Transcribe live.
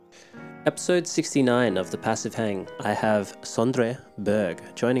Episode 69 of The Passive Hang. I have Sondre Berg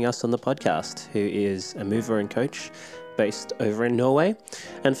joining us on the podcast, who is a mover and coach based over in Norway.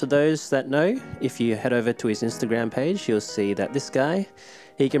 And for those that know, if you head over to his Instagram page, you'll see that this guy,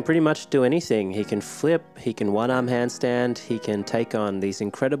 he can pretty much do anything. He can flip, he can one-arm handstand, he can take on these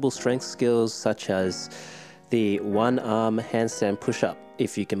incredible strength skills such as the one-arm handstand push-up,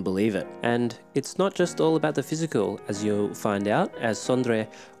 if you can believe it. And it's not just all about the physical, as you'll find out, as Sondre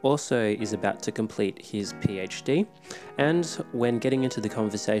also is about to complete his PhD. And when getting into the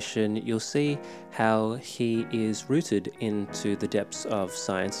conversation, you'll see how he is rooted into the depths of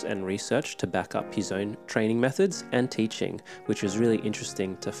science and research to back up his own training methods and teaching, which is really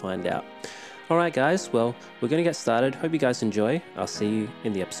interesting to find out. All right, guys, well, we're going to get started. Hope you guys enjoy. I'll see you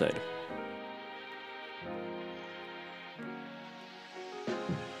in the episode.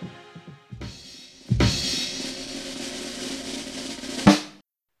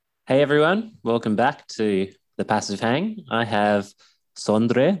 Hey everyone, welcome back to The Passive Hang. I have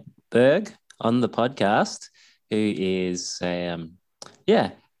Sondre Berg on the podcast, who is a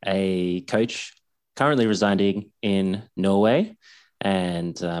coach currently residing in Norway,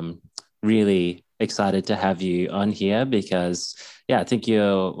 and really excited to have you on here because, I think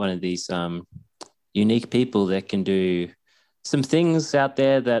you're one of these unique people that can do some things out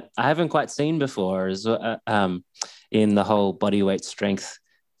there that I haven't quite seen before, in the whole bodyweight strength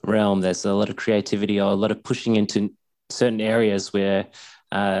realm. There's a lot of creativity or a lot of pushing into certain areas where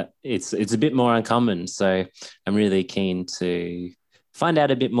it's a bit more uncommon. So I'm really keen to find out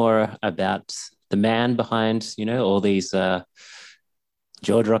a bit more about the man behind, all these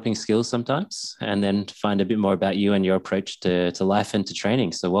jaw-dropping skills sometimes, and then find a bit more about you and your approach to life and to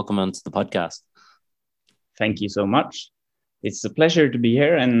training. So welcome onto the podcast. Thank you so much. It's a pleasure to be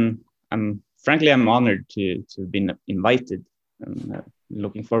here, and I'm honored to have been invited, and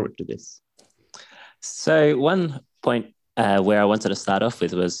looking forward to this. So one point where I wanted to start off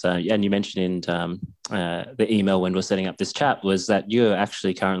with was, and you mentioned in the email when we're setting up this chat, was that you're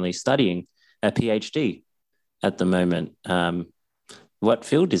actually currently studying a PhD at the moment. What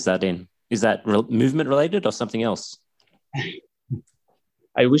field is that in? Is that movement related or something else?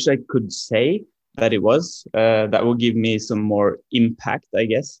 I wish I could say that it was. That would give me some more impact, I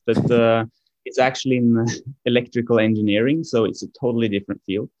guess. But it's actually in electrical engineering, so it's a totally different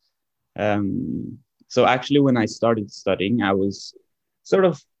field. So actually, when I started studying, I was sort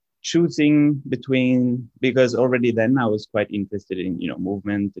of choosing between, because already then I was quite interested in,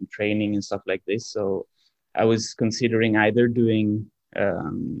 movement and training and stuff like this. So I was considering either doing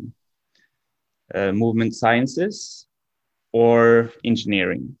movement sciences or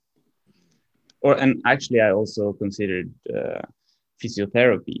engineering. And actually, I also considered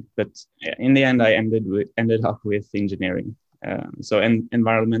physiotherapy, but in the end, I ended up with engineering. So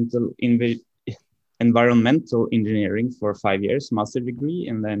environmental engineering for 5 years, master degree,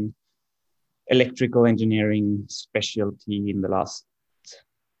 and then electrical engineering specialty in the last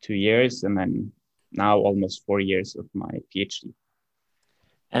 2 years, and then now almost 4 years of my PhD.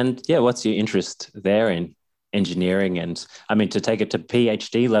 And what's your interest there in engineering? And I mean, to take it to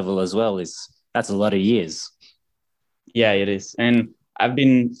PhD level as well, that's a lot of years. Yeah, it is. And I've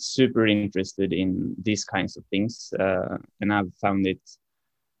been super interested in these kinds of things, and I've found it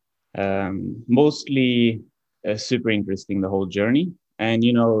mostly super interesting, the whole journey. And,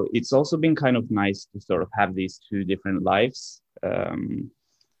 it's also been kind of nice to sort of have these two different lives,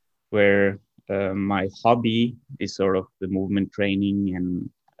 where my hobby is sort of the movement training and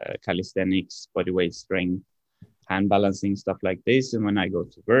calisthenics, bodyweight strength, hand balancing, stuff like this. And when I go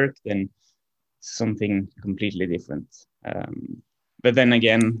to work, then something completely different. But then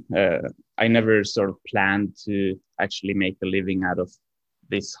again, I never sort of planned to actually make a living out of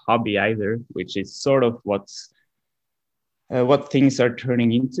this hobby either, which is sort of what things are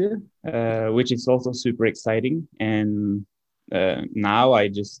turning into, which is also super exciting. And now I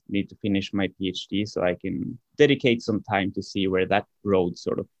just need to finish my PhD so I can dedicate some time to see where that road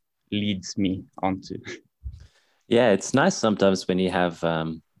sort of leads me onto. Yeah, it's nice sometimes when you have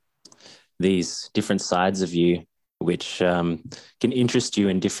these different sides of you, which can interest you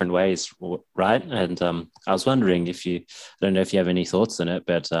in different ways, right? And I was wondering I don't know if you have any thoughts on it,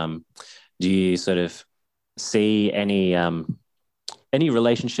 but do you sort of see any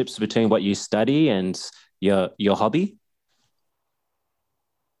relationships between what you study and your hobby?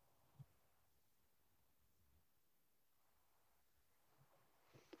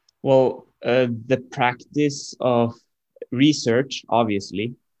 Well, the practice of research,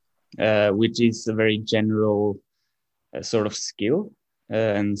 obviously, which is a very general sort of skill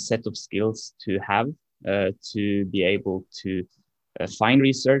and set of skills to have to be able to find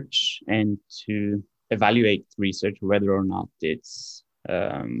research and to evaluate research, whether or not it's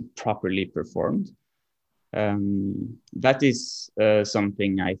properly performed. That is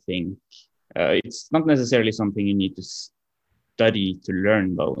something I think it's not necessarily something you need to study to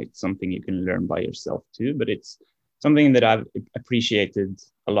learn, though. It's something you can learn by yourself too, but it's something that I've appreciated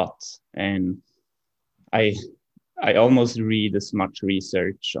a lot. And I I almost read as much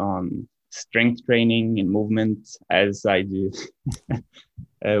research on strength training and movement as I do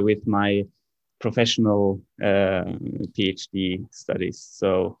with my professional PhD studies.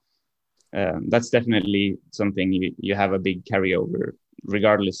 So that's definitely something you have a big carryover,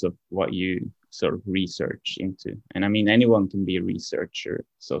 regardless of what you sort of research into. And I mean, anyone can be a researcher,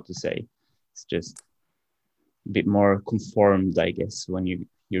 so to say. It's just a bit more conformed, I guess, when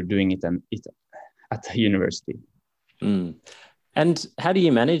you're doing it at a university. Mm. And how do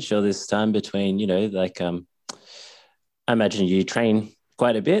you manage all this time between, like, I imagine you train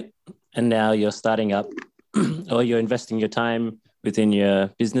quite a bit and now you're starting up or you're investing your time within your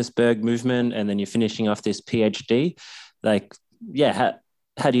business Berg movement and then you're finishing off this PhD. Like, yeah,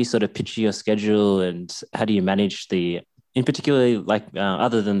 how do you sort of picture your schedule and how do you manage in particular, like,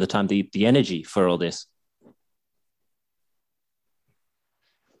 other than the time, the energy for all this?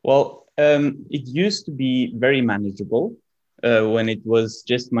 Well, it used to be very manageable when it was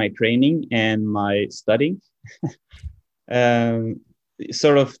just my training and my studying.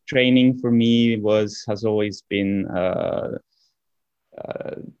 Sort of training for me has always been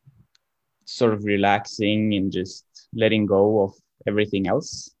sort of relaxing and just letting go of everything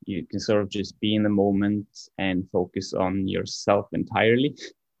else. You can sort of just be in the moment and focus on yourself entirely,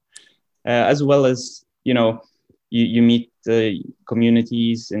 as well as, you meet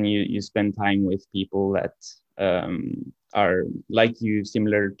communities and you spend time with people that are like you,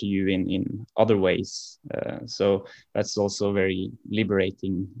 similar to you in other ways. So that's also very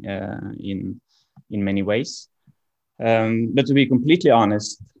liberating in many ways. But to be completely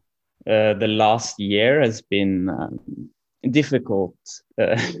honest, the last year has been difficult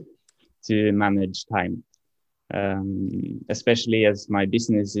to manage time. Especially as my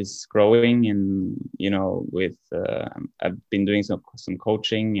business is growing and, with I've been doing some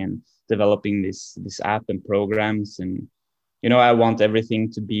coaching and developing this app and programs, and, I want everything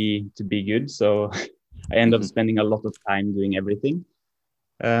to be good. So I end up spending a lot of time doing everything.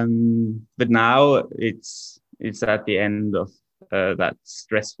 But now it's at the end of that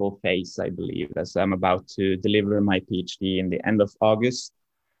stressful phase, I believe, as I'm about to deliver my PhD in the end of August.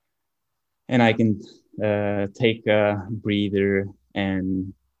 And I can take a breather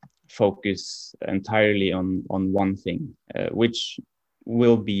and focus entirely on one thing, which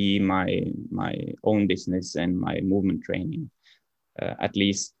will be my own business and my movement training, at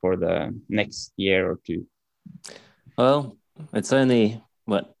least for the next year or two. Well, it's only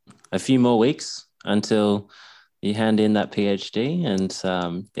a few more weeks until you hand in that PhD, and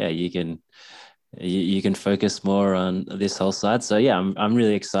you can focus more on this whole side. So yeah, I'm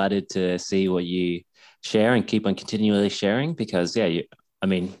really excited to see what you share and keep on continually sharing, because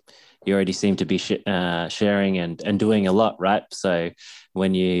you already seem to be sharing and doing a lot, right? So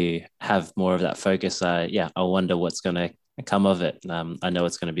when you have more of that focus, I wonder what's going to come of it. I know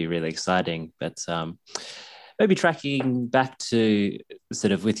it's going to be really exciting, but maybe tracking back to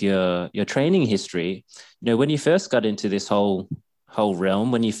sort of with your training history, when you first got into this whole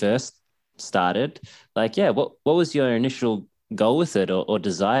realm, when you first started, like, what was your initial goal with it, or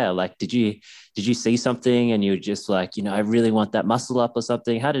desire? Like, did you see something and you were just like, I really want that muscle up or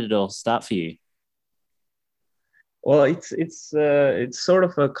something? How did it all start for you? Well, it's sort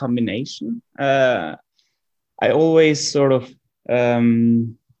of a combination. I always sort of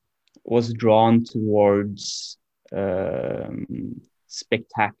was drawn towards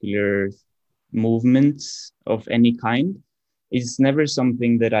spectacular movements of any kind. It's never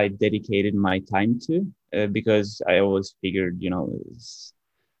something that I dedicated my time to, because I always figured,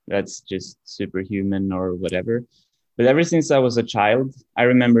 that's just superhuman or whatever. But ever since I was a child, I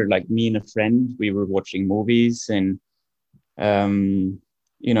remember, like, me and a friend, we were watching movies, and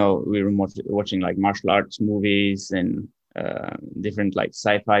we were watching like martial arts movies and different like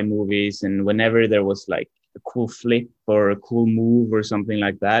sci-fi movies. And whenever there was like a cool flip or a cool move or something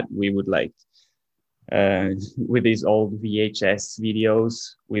like that, we would like, with these old VHS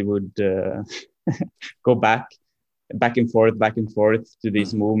videos, we would go back and forth to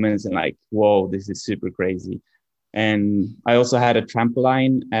these movements, and like, whoa, this is super crazy. And I also had a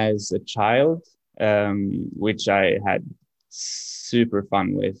trampoline as a child, which I had super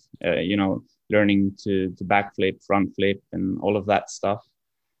fun with, learning to backflip, front flip, and all of that stuff.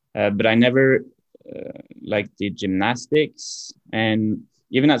 But I never like did gymnastics, and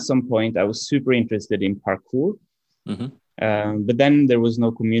even at some point I was super interested in parkour. Mm-hmm. But then there was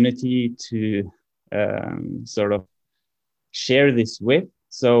no community to sort of share this with.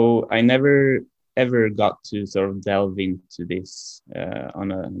 So I never ever got to sort of delve into this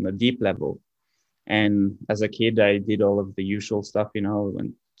on a deep level. And as a kid, I did all of the usual stuff,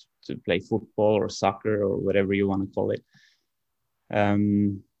 went to play football or soccer or whatever you want to call it.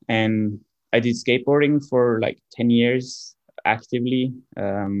 And I did skateboarding for like 10 years actively.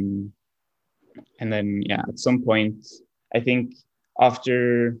 And then, yeah, at some point, I think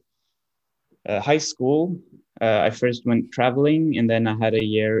after high school, I first went traveling, and then I had a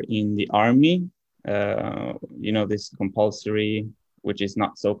year in the army. This compulsory, which is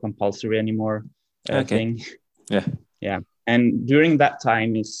not so compulsory anymore, Okay. thing. Yeah. Yeah. And during that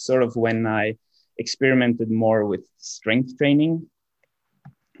time is sort of when I experimented more with strength training.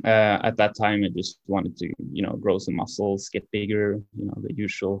 At that time, I just wanted to, grow some muscles, get bigger, the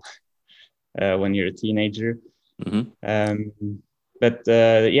usual when you're a teenager. Mm-hmm. But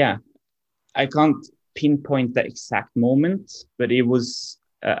yeah, I can't pinpoint the exact moment, but it was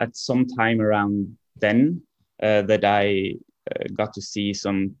at some time around then that I got to see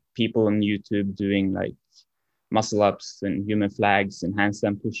some people on YouTube doing like muscle ups and human flags and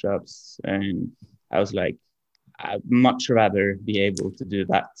handstand pushups. And I was like, I'd much rather be able to do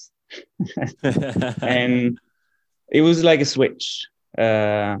that. And it was like a switch.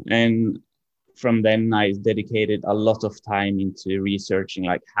 And from then I dedicated a lot of time into researching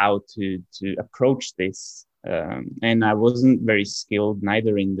like how to approach this. And I wasn't very skilled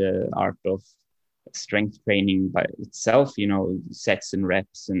neither in the art of strength training by itself, sets and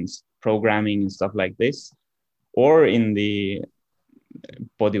reps and programming and stuff like this, or in the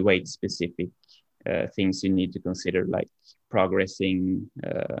body weight specific things you need to consider, like progressing,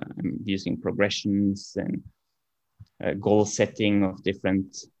 using progressions and goal setting of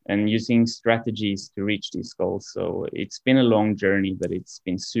different, and using strategies to reach these goals. So it's been a long journey, but it's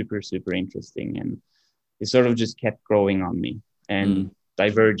been super, super interesting. And it sort of just kept growing on me and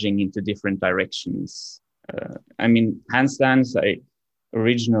diverging into different directions. I mean, handstands, I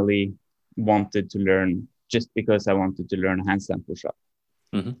originally wanted to learn just because I wanted to learn a handstand push-up.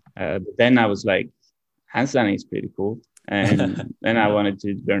 Mm-hmm. But then I was like, handstanding is pretty cool. And then I wanted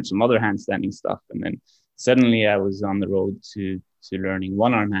to learn some other handstanding stuff. And then suddenly I was on the road to learning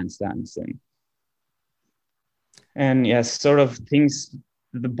one-arm handstands. And yes, sort of things,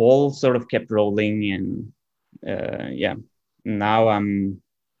 the ball sort of kept rolling. And yeah, now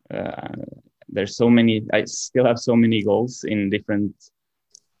there's so many, I still have so many goals in different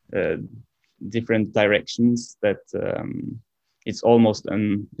directions that it's almost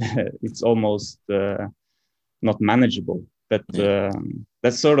not manageable. But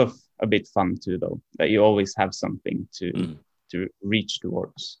that's sort of a bit fun too, though, that you always have something to reach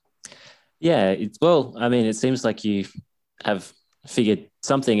towards. Yeah, well, I mean, it seems like you have figured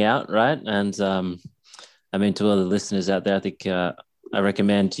something out, right? And I mean, to all the listeners out there, I think I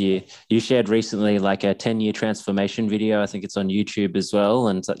recommend you shared recently like a 10-year transformation video. I think it's on YouTube as well.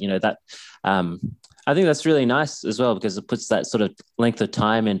 And, that I think that's really nice as well, because it puts that sort of length of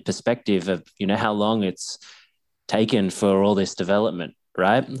time in perspective of, how long it's taken for all this development,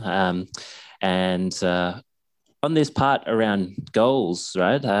 right? And on this part around goals,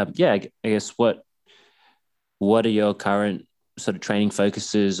 right? Yeah, I guess what are your current sort of training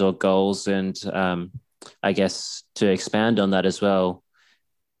focuses or goals? And I guess to expand on that as well,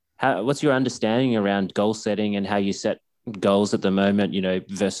 what's your understanding around goal setting and how you set goals at the moment,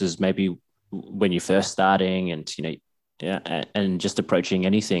 versus maybe when you're first starting and, and just approaching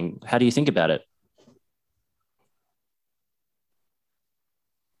anything? How do you think about it?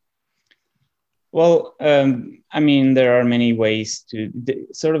 Well, I mean, there are many ways to,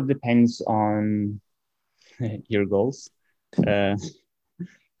 it sort of depends on your goals.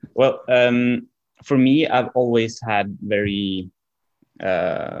 Well, for me, I've always had very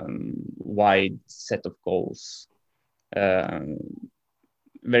wide set of goals,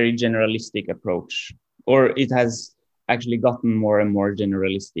 very generalistic approach, or it has actually gotten more and more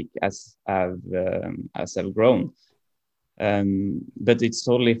generalistic as I've grown. But it's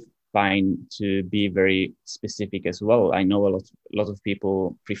totally fine to be very specific as well. I know a lot of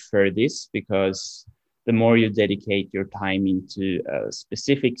people prefer this because the more you dedicate your time into a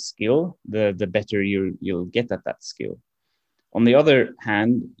specific skill, the better you'll get at that skill. On the other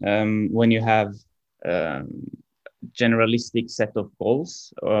hand, when you have generalistic set of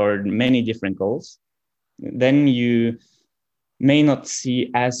goals or many different goals, then you may not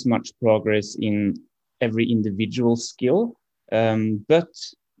see as much progress in every individual skill, but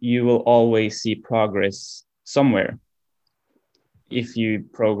you will always see progress somewhere if you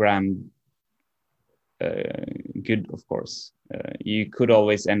program good, of course. You could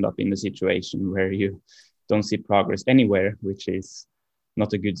always end up in the situation where you don't see progress anywhere, which is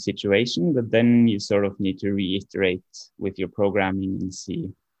not a good situation. But then you sort of need to reiterate with your programming and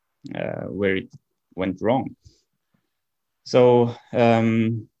see where it went wrong. So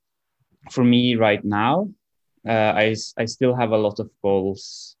for me right now, I still have a lot of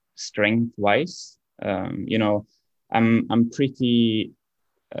goals strength wise. I'm pretty.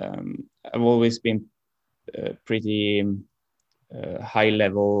 I've always been pretty high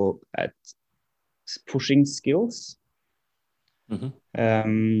level at pushing skills.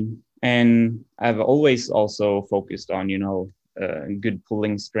 Mm-hmm. And I've always also focused on, good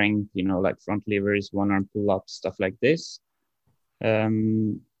pulling strength, like front levers, one arm pull ups, stuff like this.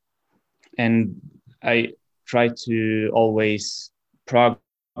 And I try to always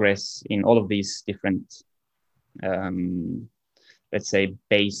progress in all of these different, let's say,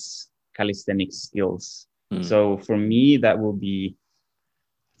 base calisthenics skills. So for me, that will be,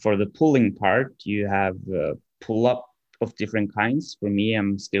 for the pulling part, you have pull up of different kinds. For me,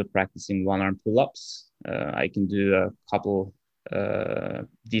 I'm still practicing one arm pull ups. I can do a couple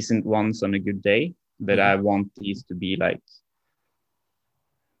decent ones on a good day, but I want these to be like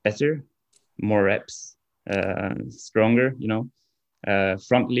better, more reps, stronger,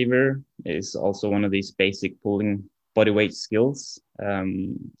 front lever is also one of these basic pulling body weight skills.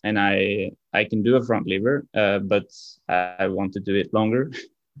 And I can do a front lever, but I want to do it longer.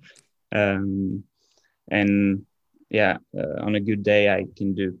 And on a good day, I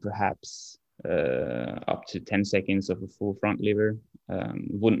can do perhaps up to 10 seconds of a full front lever.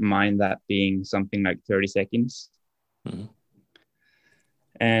 Wouldn't mind that being something like 30 seconds. Mm-hmm.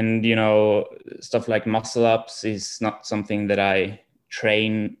 And, stuff like muscle ups is not something that I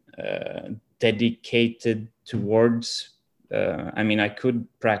train dedicated towards. I could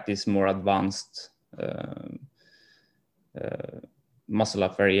practice more advanced muscle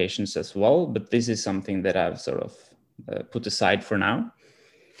up variations as well, but this is something that I've sort of put aside for now.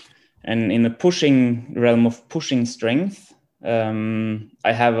 And in the pushing realm of pushing strength,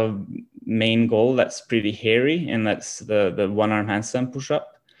 I have a main goal that's pretty hairy, and that's the one arm handstand push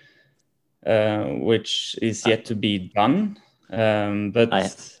up, which is yet to be done. But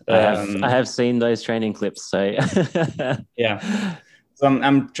I have seen those training clips. So yeah, so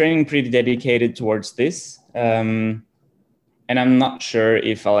I'm training pretty dedicated towards this, and I'm not sure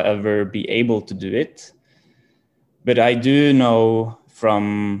if I'll ever be able to do it. But I do know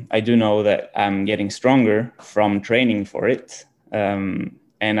that I'm getting stronger from training for it, and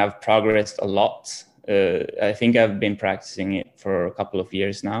I've progressed a lot. I think I've been practicing it for a couple of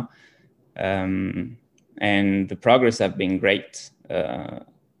years now, and the progress have been great.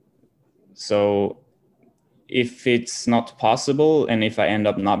 So if it's not possible, and if I end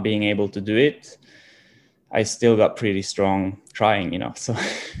up not being able to do it, I still got pretty strong trying, So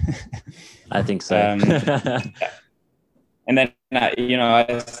I think so. Yeah. And then,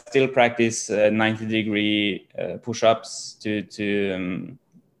 I still practice 90-degree push-ups to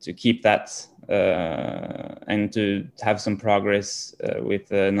keep that and to have some progress with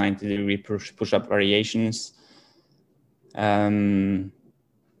 90-degree push-up variations. And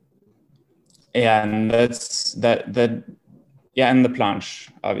that's that. Yeah, and the planche,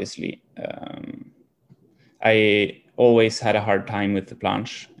 obviously. I always had a hard time with the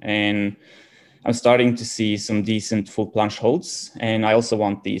planche, and I'm starting to see some decent full planche holds, and I also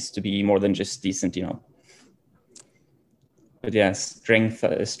want these to be more than just decent, But yeah,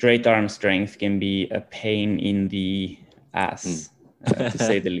 straight arm strength can be a pain in the ass, to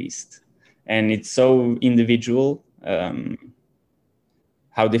say the least. And it's so individual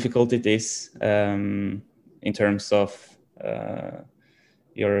how difficult it is in terms of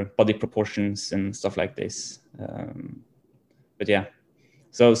your body proportions and stuff like this. But yeah.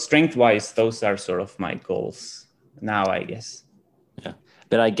 So strength-wise, those are sort of my goals now, I guess. Yeah,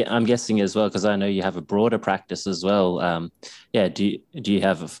 but I'm guessing as well, because I know you have a broader practice as well. Do you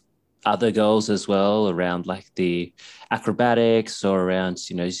have other goals as well around like the acrobatics or around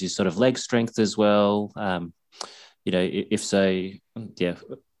your sort of leg strength as well? If so, yeah.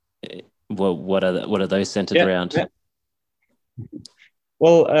 Well, what are those centered around? Yeah.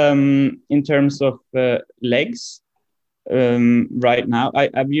 Well, in terms of legs. Right now,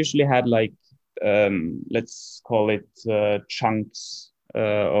 I've usually had like let's call it chunks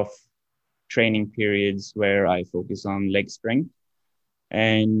of training periods where I focus on leg strength,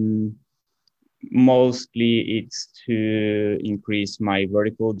 and mostly it's to increase my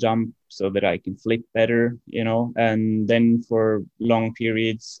vertical jump so that I can flip better, and then for long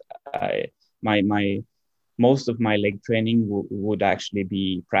periods, my most of my leg training would actually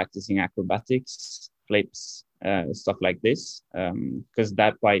be practicing acrobatics, flips, stuff like this, because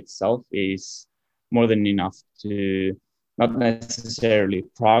that by itself is more than enough to not necessarily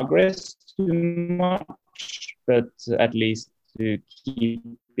progress too much, but at least to keep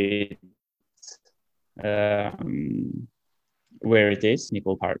it where it is,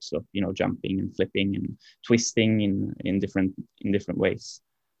 nipple parts of jumping and flipping and twisting in different ways.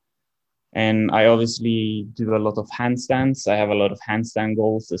 And I obviously do a lot of handstands. I have a lot of handstand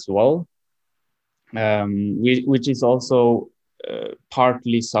goals as well, which is also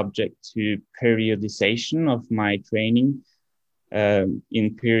partly subject to periodization of my training.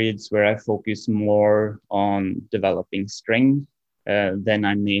 In periods where I focus more on developing strength, then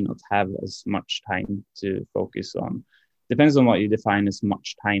I may not have as much time to focus on. Depends on what you define as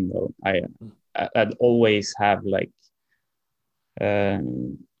much time, though. I'd always have like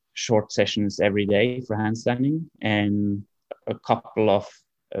short sessions every day for handstanding and a couple of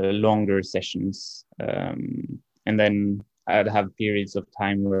longer sessions, and then I'd have periods of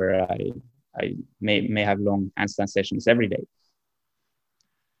time where I may have long handstand sessions every day.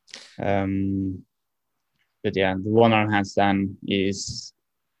 But yeah, the one-arm handstand is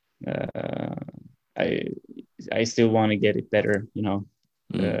I still want to get it better, do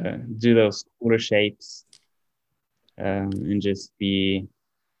those cooler shapes, and just be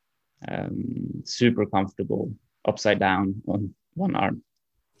super comfortable upside down on one arm.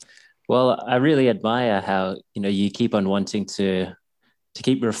 Well, I really admire how you keep on wanting to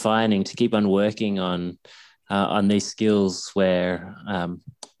keep refining, to keep on working on these skills where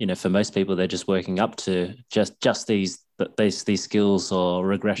for most people they're just working up to just these skills or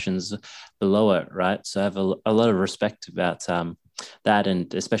regressions below it, right? So I have a lot of respect about that,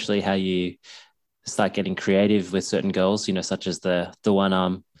 and especially how you start getting creative with certain goals, such as the one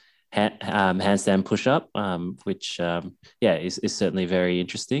arm handstand push up, which is certainly very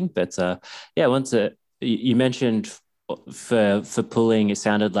interesting. But you mentioned for pulling, it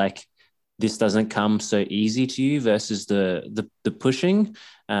sounded like this doesn't come so easy to you versus the pushing.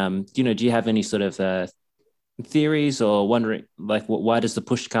 Do you have any sort of theories or wondering like why does the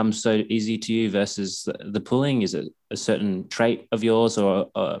push come so easy to you versus the pulling? Is it a certain trait of yours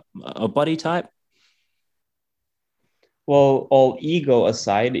or a body type? Well, all ego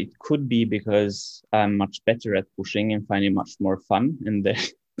aside, it could be because I'm much better at pushing and find it much more fun, and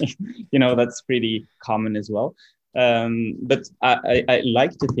that's pretty common as well. But I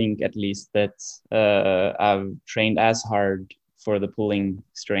like to think at least that I've trained as hard for the pulling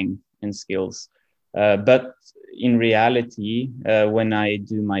strength and skills. But in reality, when I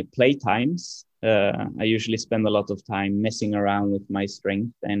do my play times, I usually spend a lot of time messing around with my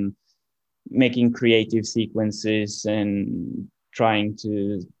strength and making creative sequences and trying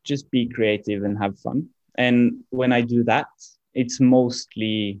to just be creative and have fun. And when I do that, it's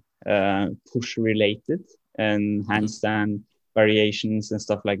mostly push related and handstand variations and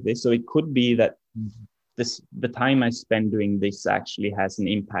stuff like this. So it could be that the time I spend doing this actually has an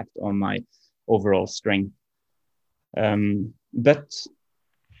impact on my overall strength. But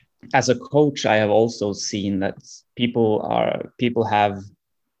as a coach, I have also seen that people have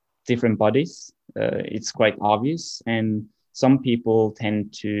different bodies. It's quite obvious, and some people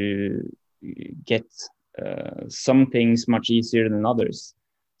tend to get some things much easier than others.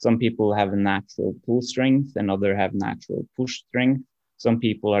 Some people have a natural pull strength and others have natural push strength. Some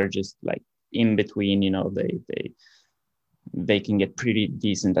people are just like in between, they can get pretty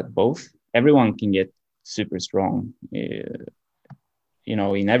decent at both. Everyone can get super strong,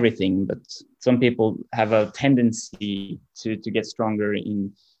 in everything, but some people have a tendency to get stronger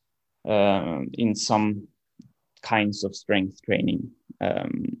in some kinds of strength training.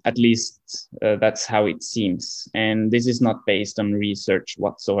 At least that's how it seems. And this is not based on research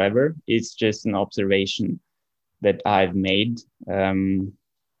whatsoever. It's just an observation that I've made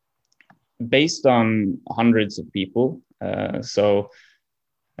based on hundreds of people. So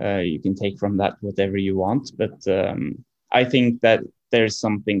you can take from that whatever you want. But I think that there's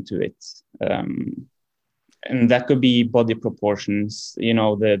something to it. And that could be body proportions,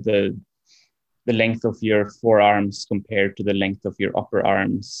 the length of your forearms compared to the length of your upper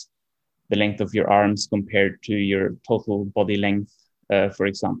arms, the length of your arms compared to your total body length, for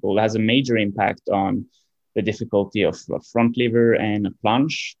example, has a major impact on the difficulty of a front lever and a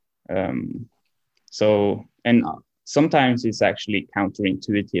plunge. And sometimes it's actually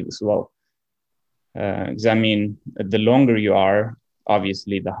counterintuitive as well. Because the longer you are,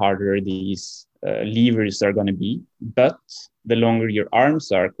 obviously, the harder these levers are going to be, but the longer your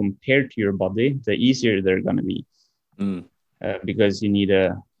arms are compared to your body, the easier they're going to be. Because you need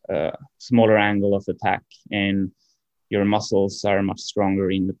a smaller angle of attack, and your muscles are much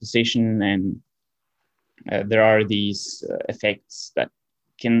stronger in the position, and there are these effects that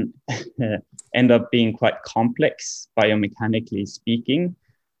can end up being quite complex biomechanically speaking.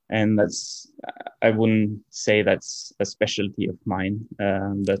 And that's, I wouldn't say that's a specialty of mine,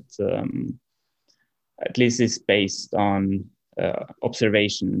 but at least it's based on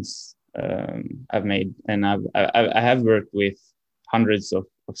observations I've made. And I have worked with hundreds of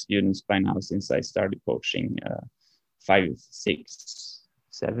students by now since I started coaching 5, 6,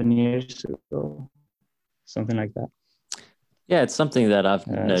 7 years ago, something like that. Yeah, it's something that I've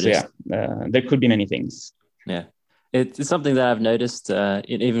noticed. There could be many things. Yeah. It's something that I've noticed,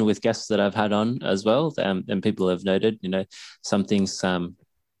 even with guests that I've had on as well, and people have noted, some things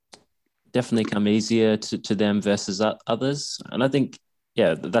definitely come easier to them versus others. And I think,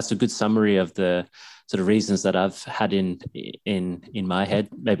 yeah, that's a good summary of the sort of reasons that I've had in my head.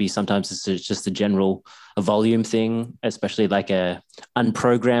 Maybe sometimes it's just a general volume thing, especially like a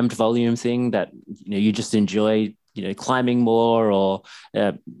unprogrammed volume thing that you just enjoy, climbing more or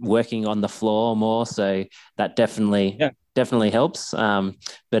working on the floor more. So that definitely helps.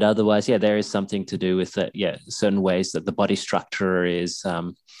 But otherwise, yeah, there is something to do with that. Yeah, certain ways that the body structure is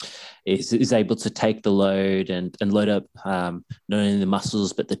able to take the load and load up not only the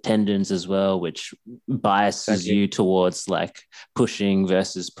muscles but the tendons as well, which biases you towards like pushing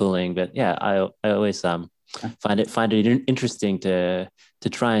versus pulling. But yeah, I always find it interesting to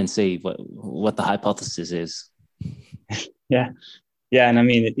try and see what the hypothesis is. Yeah, and I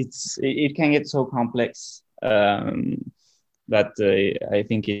mean it can get so complex that I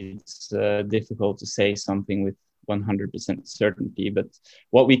think it's difficult to say something with 100% certainty. But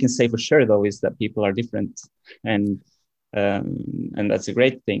what we can say for sure, though, is that people are different, and that's a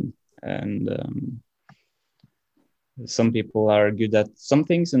great thing. And some people are good at some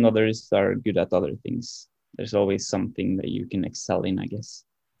things, and others are good at other things. There's always something that you can excel in, I guess.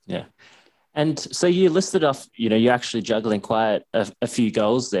 Yeah. And so you listed off, you're actually juggling quite a few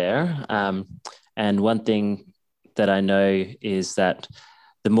goals there. And one thing that I know is that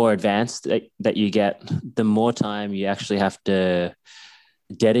the more advanced that you get, the more time you actually have to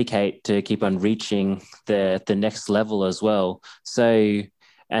dedicate to keep on reaching the next level as well. So,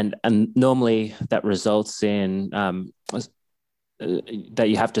 and normally that results in that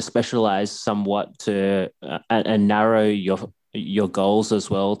you have to specialize somewhat to and narrow your goals as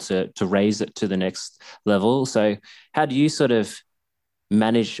well to raise it to the next level. So how do you sort of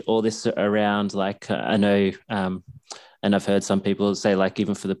manage all this around, like I know and I've heard some people say, like,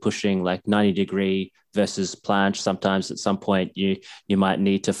 even for the pushing, like 90-degree versus planche, sometimes at some point you might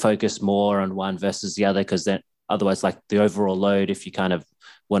need to focus more on one versus the other, because then otherwise, like the overall load, if you kind of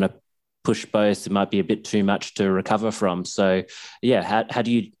want to push both, it might be a bit too much to recover from. So yeah, how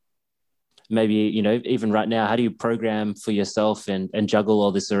do you, maybe, even right now, how do you program for yourself and juggle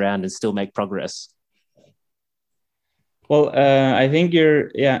all this around and still make progress? Well, I think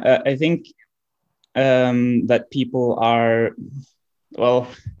I think that people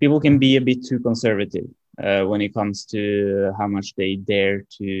can be a bit too conservative when it comes to how much they dare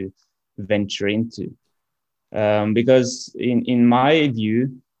to venture into. Because in my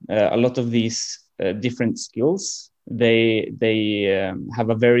view, a lot of these different skills, they have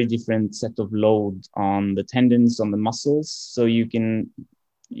a very different set of load on the tendons, on the muscles, so you can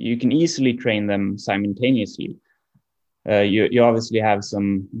easily train them simultaneously. You obviously have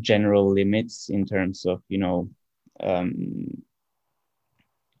some general limits in terms of what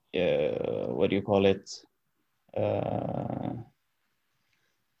do you call it?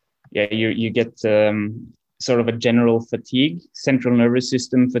 You get sort of a general fatigue, central nervous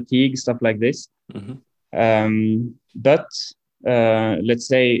system fatigue, stuff like this. Mm-hmm. But let's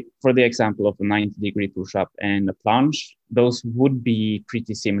say, for the example of a 90-degree push-up and a planche, those would be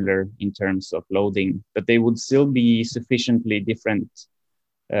pretty similar in terms of loading, but they would still be sufficiently different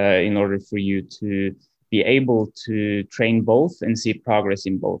in order for you to be able to train both and see progress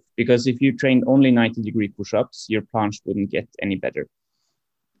in both. Because if you trained only 90-degree push-ups, your planche wouldn't get any better.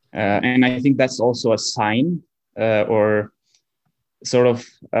 And I think that's also a sign or sort of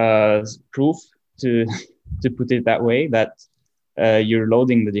proof, to put it that way, that you're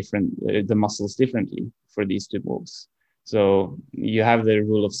loading the muscles differently for these two moves. So you have the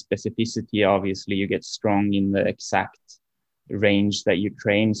rule of specificity. Obviously, you get strong in the exact range that you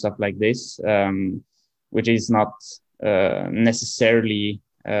train, stuff like this, which is not necessarily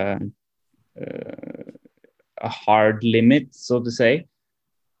a hard limit, so to say.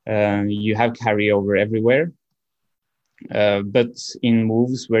 You have carryover everywhere. But in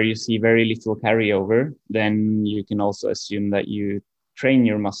moves where you see very little carryover, then you can also assume that you train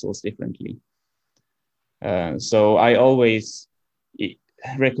your muscles differently. So I always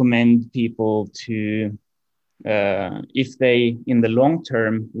recommend people to, if they in the long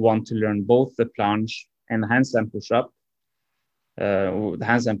term want to learn both the planche and the handstand push-up, the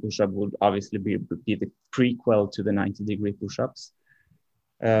handstand push-up would obviously be the prequel to the 90-degree push-ups.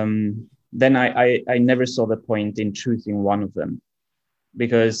 Then I never saw the point in choosing one of them,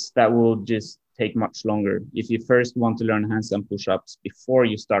 because that will just take much longer. If you first want to learn handstand push-ups before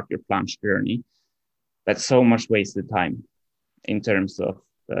you start your planche journey, that's so much wasted time in terms of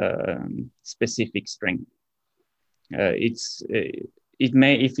specific strength. It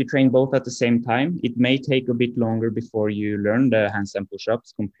may, if you train both at the same time, it may take a bit longer before you learn the handstand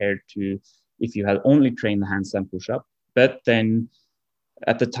push-ups compared to if you had only trained the handstand push-up. But then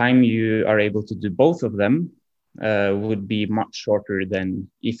at the time you are able to do both of them would be much shorter than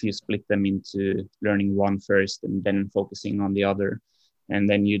if you split them into learning one first and then focusing on the other. And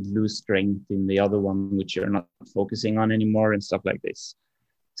then you'd lose strength in the other one, which you're not focusing on anymore and stuff like this.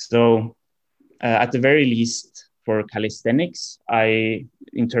 So at the very least, for calisthenics,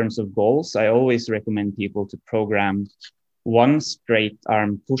 in terms of goals, I always recommend people to program one straight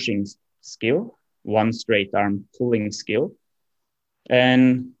arm pushing skill, one straight arm pulling skill,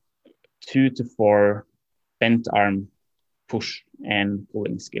 and 2 to 4 bent arm push and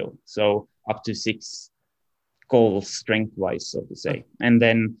pulling skill. So up to 6 goals strength wise, so to say. And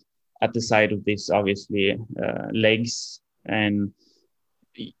then at the side of this, obviously, legs and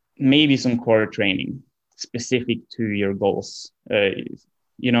maybe some core training specific to your goals.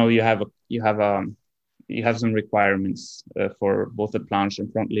 You have some requirements for both the planche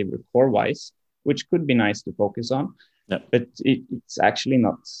and front lever core wise, which could be nice to focus on. Yep. But it's actually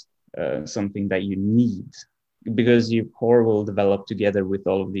not something that you need, because your core will develop together with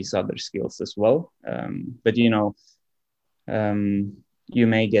all of these other skills as well. But you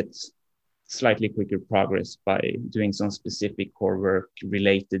may get slightly quicker progress by doing some specific core work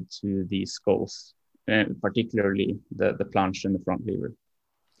related to these goals, particularly the planche and the front lever.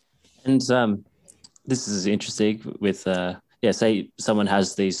 And this is interesting with say someone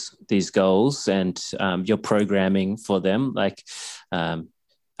has these goals and you're programming for them. Like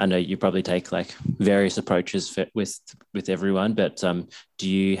I know you probably take like various approaches with everyone, but do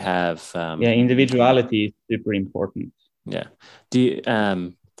you have individuality is super important. Yeah.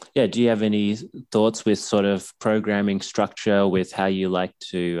 Do you have any thoughts with sort of programming structure with how you like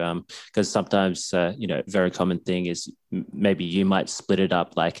to, because sometimes, very common thing is maybe you might split it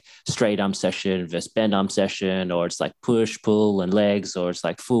up like straight arm session versus bend arm session, or it's like push, pull and legs, or it's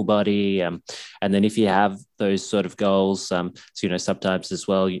like full body. And then if you have those sort of goals, sometimes as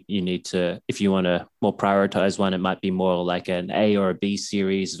well, you need to, if you want to more prioritize one, it might be more like an A or a B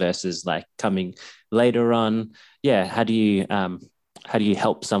series versus like coming later on. Yeah. How do you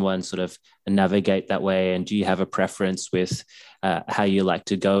help someone sort of navigate that way? And do you have a preference with how you like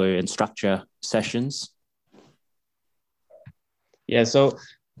to go and structure sessions? Yeah. So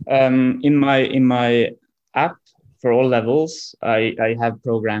in my app for all levels, I have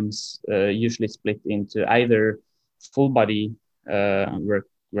programs usually split into either full body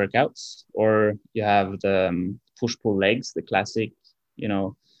workouts, or you have the push pull legs, the classic,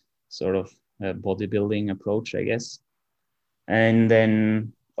 sort of bodybuilding approach, I guess. And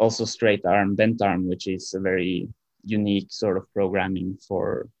then also straight arm, bent arm, which is a very unique sort of programming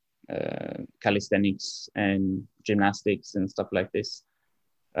for calisthenics and gymnastics and stuff like this.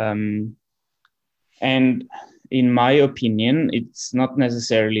 And in my opinion, it's not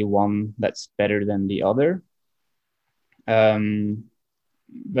necessarily one that's better than the other. But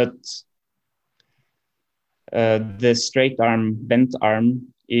the straight arm, bent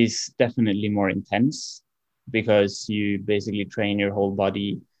arm is definitely more intense, because you basically train your whole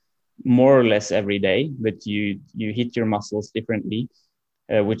body more or less every day, but you hit your muscles differently,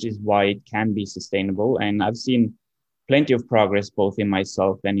 which is why it can be sustainable. And I've seen plenty of progress both in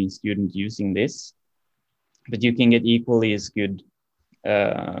myself and in students using this, but you can get equally as good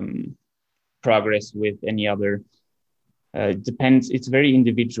progress with any other. It depends. It's very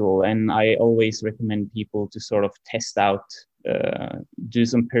individual, and I always recommend people to sort of test out, do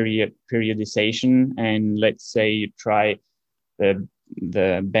some periodization, and let's say you try the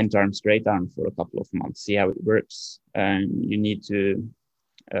bent arm, straight arm for a couple of months, see how it works. And you need to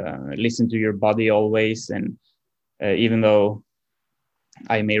listen to your body always. And even though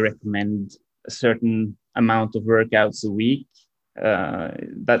I may recommend a certain amount of workouts a week,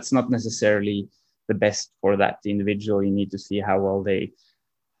 that's not necessarily the best for that individual. You need to see how well they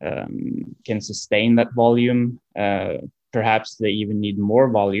can sustain that volume. Perhaps they even need more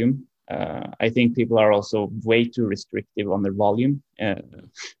volume. I think people are also way too restrictive on their volume in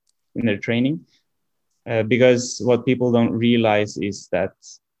their training, because what people don't realize is that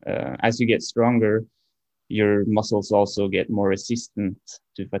as you get stronger, your muscles also get more resistant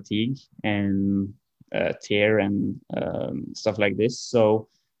to fatigue and tear and stuff like this. So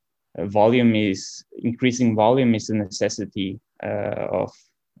increasing volume is a necessity of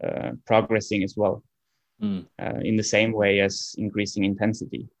progressing as well, in the same way as increasing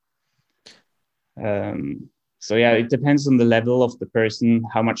intensity. So yeah, it depends on the level of the person,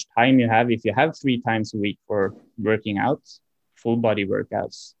 how much time you have. If you have 3 times a week for working out, full body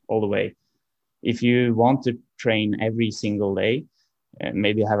workouts all the way. If you want to train every single day and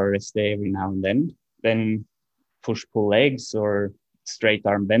maybe have a rest day every now and then push-pull legs or straight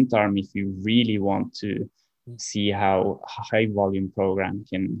arm, bent arm if you really want to see how high volume program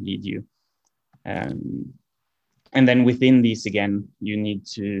can lead you. And then within these, again, you need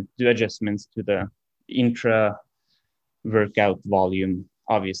to do adjustments to the intra workout volume,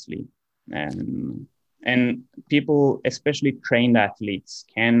 obviously. And people, especially trained athletes,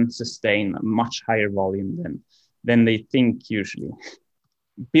 can sustain a much higher volume than they think usually.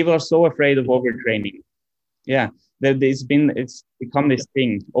 People are so afraid of overtraining. Yeah, it's become this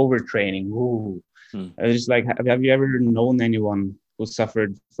thing, overtraining. Ooh. It's like, have you ever known anyone who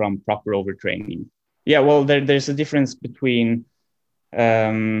suffered from proper overtraining? Yeah, well, there's a difference between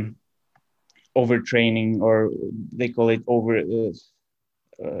overtraining, or they call it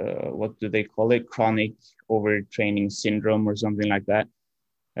what do they call it? Chronic overtraining syndrome or something like that,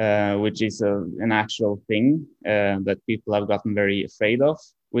 which is an actual thing that people have gotten very afraid of,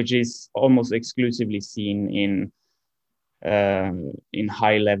 which is almost exclusively seen in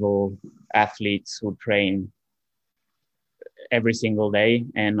high-level athletes who train every single day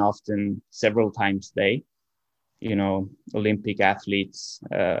and often several times a day. You know, Olympic athletes,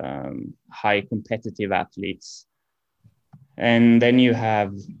 high competitive athletes. And then you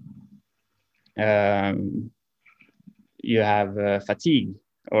have fatigue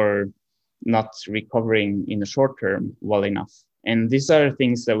or not recovering in the short term well enough. And these are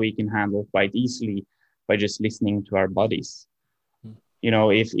things that we can handle quite easily by just listening to our bodies. You know,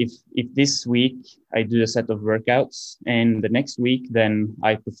 if this week I do a set of workouts and the next week then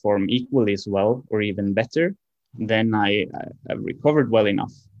I perform equally as well or even better, then I have recovered well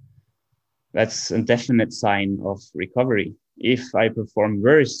enough. That's a definite sign of recovery. If I perform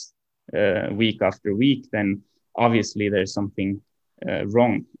worse week after week, then obviously there's something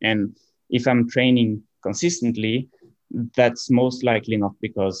wrong. And if I'm training consistently, that's most likely not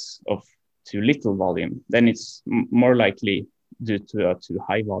because of too little volume. Then it's more likely due to too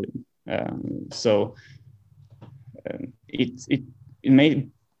high volume. So it may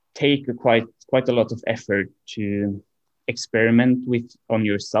take quite a lot of effort to experiment on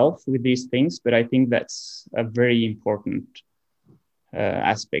yourself with these things, but I think that's a very important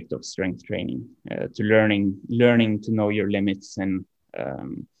aspect of strength training, to learning to know your limits and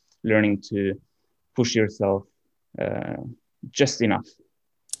learning to push yourself just enough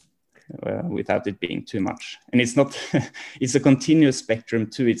without it being too much. And it's not it's a continuous spectrum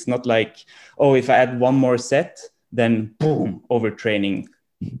too. It's not like, oh, if I add one more set, then boom, overtraining,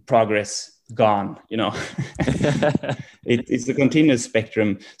 progress gone, you know. It's a continuous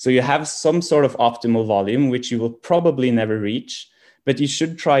spectrum. So you have some sort of optimal volume, which you will probably never reach, but you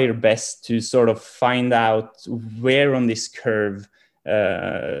should try your best to sort of find out where on this curve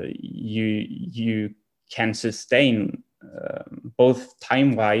you can sustain both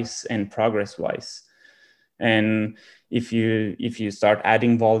time-wise and progress-wise. And if you start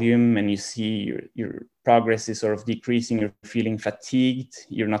adding volume and you see your progress is sort of decreasing, you're feeling fatigued,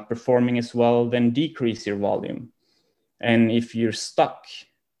 you're not performing as well, then decrease your volume. And if you're stuck,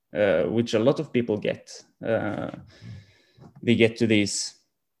 which a lot of people get, they get to these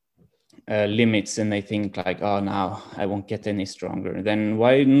limits and they think like, oh, now I won't get any stronger. Then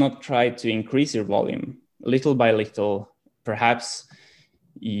why not try to increase your volume little by little? Perhaps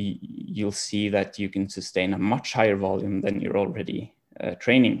you'll see that you can sustain a much higher volume than you're already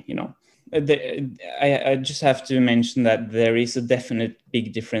training, you know. I just have to mention that there is a definite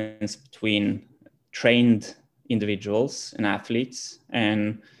big difference between trained individuals and athletes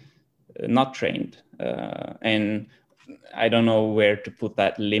and not trained. And I don't know where to put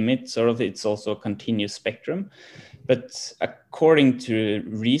that limit. Sort of, it's also a continuous spectrum. But according to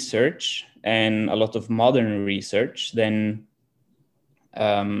research and a lot of modern research, then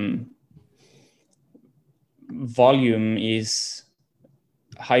high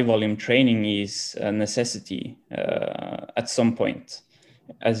volume training is a necessity at some point.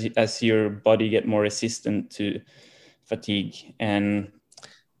 as your body get more resistant to fatigue. And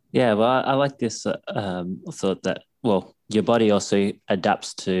Yeah, well, I like this thought that, well, your body also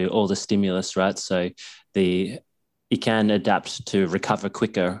adapts to all the stimulus, right? So the it can adapt to recover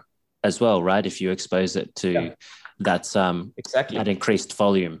quicker as well, right? If you expose it to that exactly that increased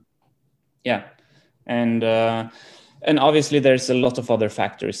volume. Yeah, and obviously there's a lot of other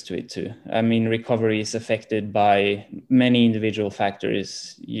factors to it too. I mean, recovery is affected by many individual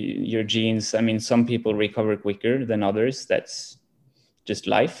factors. Your genes. I mean, some people recover quicker than others. That's just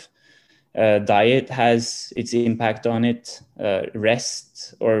life. Diet has its impact on it.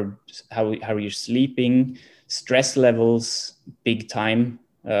 Rest, or how you're sleeping, stress levels, big time.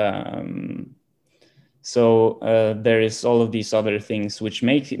 So there is all of these other things which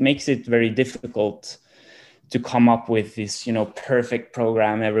makes it very difficult to come up with this, perfect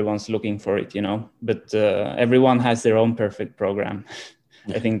program. Everyone's looking for it, but everyone has their own perfect program.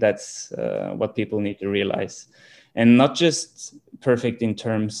 I think that's what people need to realize, and not just perfect in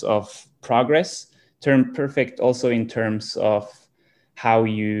terms of progress, perfect also in terms of how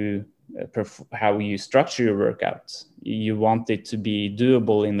you how you structure your workouts. You want it to be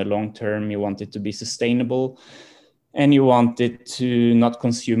doable in the long term. You want it to be sustainable, and you want it to not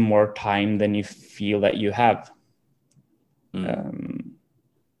consume more time than you feel that you have.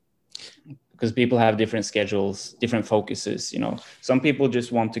 Because people have different schedules, different focuses. Some people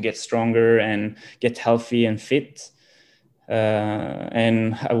just want to get stronger and get healthy and fit.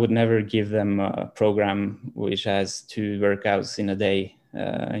 And I would never give them a program which has 2 workouts in a day.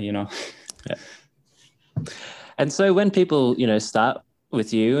 Yeah. And so when people, start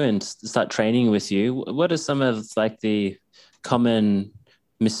with you and start training with you, what are some of like the common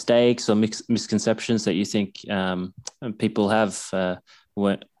mistakes or misconceptions that you think people have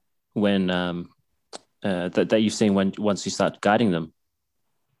when that you've seen once you start guiding them?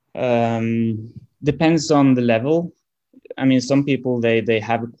 Depends on the level. I mean, some people, they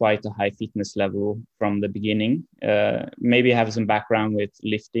have quite a high fitness level from the beginning, maybe have some background with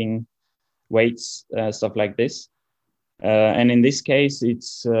lifting weights, stuff like this. And in this case,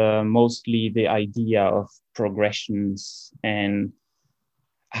 it's mostly the idea of progressions and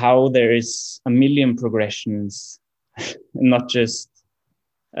how there is a million progressions, not just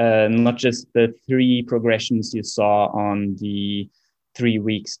the 3 progressions you saw on the 3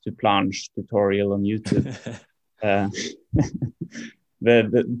 weeks to planche tutorial on YouTube.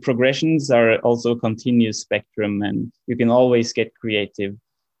 The progressions are also a continuous spectrum, and you can always get creative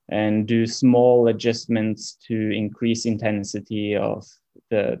and do small adjustments to increase intensity of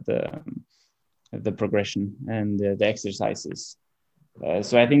the progression and the exercises.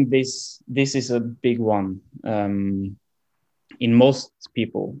 So I think this is a big one in most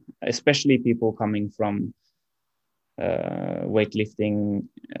people, especially people coming from weightlifting.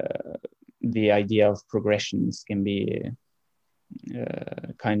 The idea of progressions can be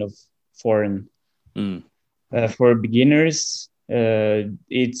kind of foreign. For beginners,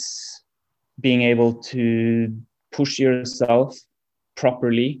 it's being able to push yourself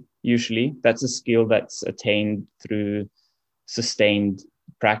properly. Usually that's a skill that's attained through sustained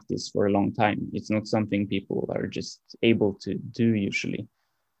practice for a long time. It's not something people are just able to do usually,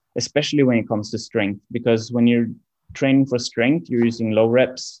 especially when it comes to strength, because when you're training for strength, you're using low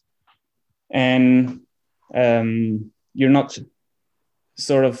reps, and you're not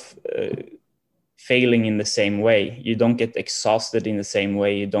sort of failing in the same way. You don't get exhausted in the same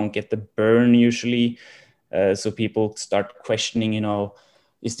way. You don't get the burn usually. So people start questioning,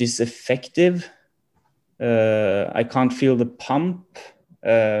 is this effective? I can't feel the pump.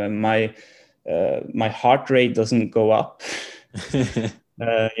 My heart rate doesn't go up.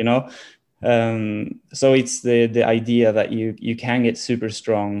 So it's the idea that you can get super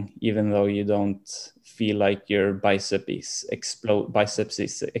strong even though you don't feel like your biceps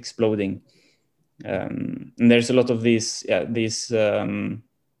is exploding. And there's a lot of these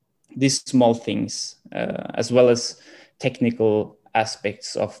small things, as well as technical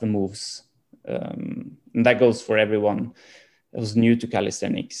aspects of the moves. And that goes for everyone who's new to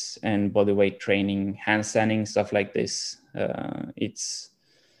calisthenics and bodyweight training, handstanding, stuff like this. It's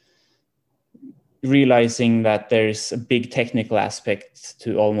realizing that there's a big technical aspect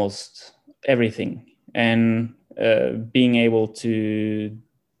to almost everything, and being able to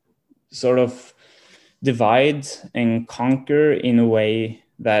sort of divide and conquer in a way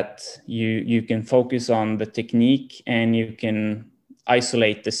that you can focus on the technique and you can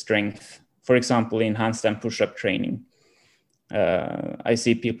isolate the strength. For example, in handstand push-up training, I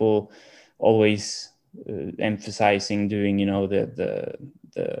see people always emphasizing doing, the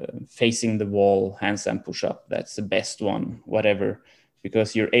facing the wall handstand push-up. That's the best one, whatever.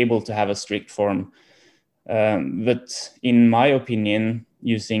 because you're able to have a strict form. But in my opinion,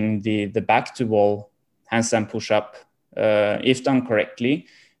 using the back to wall handstand push-up, if done correctly,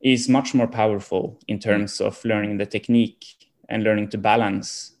 is much more powerful in terms of learning the technique and learning to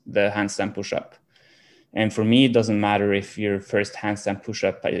balance the handstand push-up. And for me, it doesn't matter if your first handstand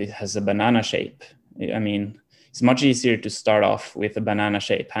push-up has a banana shape. I mean, it's much easier to start off with a banana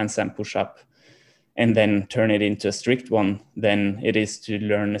shape handstand push-up and then turn it into a strict one than it is to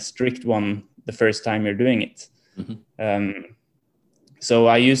learn a strict one the first time you're doing it. So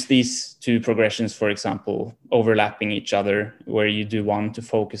I use these two progressions, for example, overlapping each other, where you do one to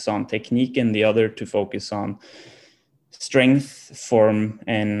focus on technique and the other to focus on strength, form,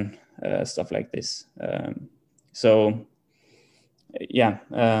 and stuff like this.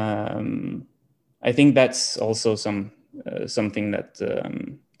 I think that's also something that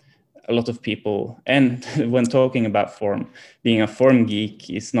a lot of people, and when talking about form, being a form geek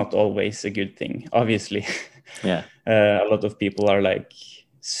is not always a good thing, obviously. Yeah. A lot of people are like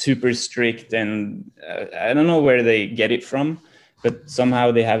super strict, and I don't know where they get it from, but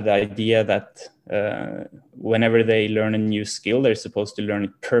somehow they have the idea that whenever they learn a new skill, they're supposed to learn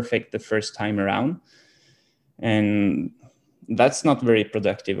it perfect the first time around. And that's not very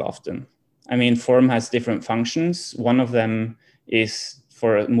productive often. I mean, form has different functions. One of them is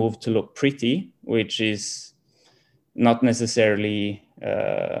for a move to look pretty, which is not necessarily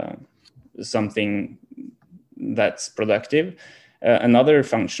something that's productive. Another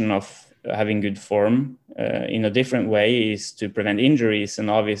function of having good form in a different way is to prevent injuries. And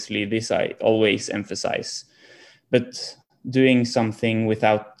obviously this I always emphasize. But doing something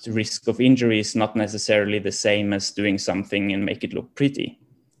without risk of injury is not necessarily the same as doing something and make it look pretty.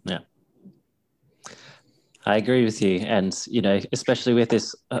 Yeah. I agree with you. And, you know, especially with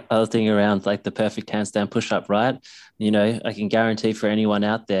this other thing around like the perfect handstand push-up, right? You know, I can guarantee for anyone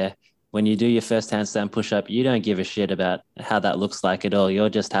out there, when you do your first handstand push-up, you don't give a shit about how that looks like at all. You're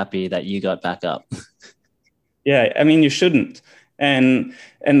just happy that you got back up. Yeah, I mean, you shouldn't. And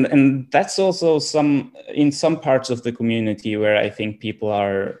that's also in some parts of the community where I think people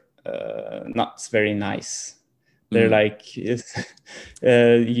are not very nice. They're like, you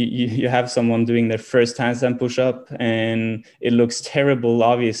have someone doing their first handstand push-up and it looks terrible,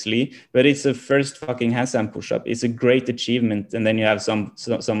 obviously, but it's a first fucking handstand push-up. It's a great achievement. And then you have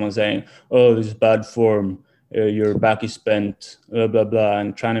someone saying, oh, this is bad form. Your back is bent, blah, blah, blah,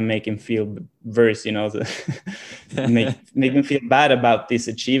 and trying to make him feel worse, you know, make him feel bad about this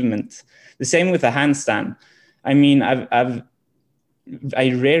achievement. The same with a handstand. I mean, I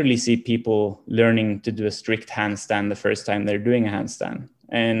rarely see people learning to do a strict handstand the first time they're doing a handstand.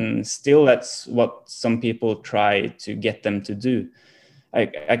 And still, that's what some people try to get them to do.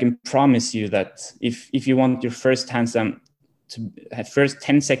 I can promise you that if you want your first handstand, first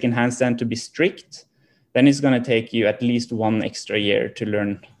 10-second handstand to be strict, then it's going to take you at least 1 extra year to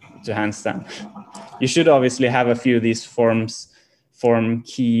learn to handstand. You should obviously have a few of these form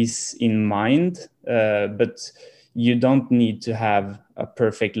keys in mind, but you don't need to have a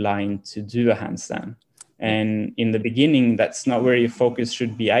perfect line to do a handstand. And in the beginning, that's not where your focus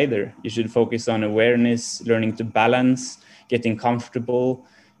should be either. You should focus on awareness, learning to balance, getting comfortable,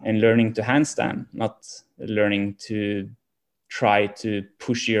 and learning to handstand, not learning to try to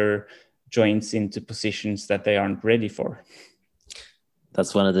push your joints into positions that they aren't ready for.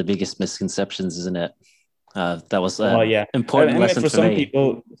 That's one of the biggest misconceptions, isn't it? That was important lesson for for me.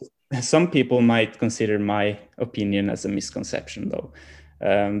 Some people might consider my opinion as a misconception, though.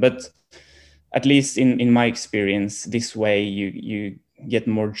 But at least in my experience, this way you get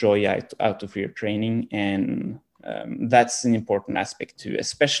more joy out of your training, and that's an important aspect too,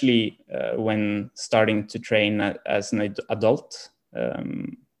 especially when starting to train as an adult.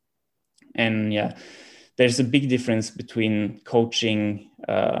 And yeah, there's a big difference between coaching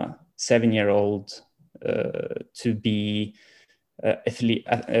a 7-year-old to be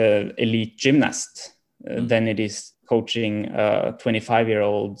elite gymnast than it is coaching a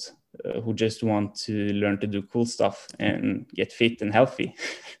 25-year-old who just want to learn to do cool stuff and get fit and healthy.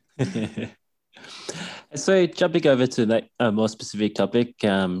 So jumping over to like a more specific topic,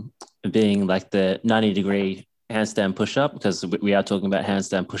 being like the 90-degree handstand push-up, because we are talking about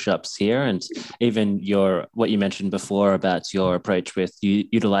handstand push-ups here, and even what you mentioned before about your approach with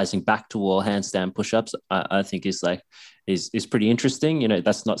utilizing back to wall handstand push-ups, I think is pretty interesting. You know,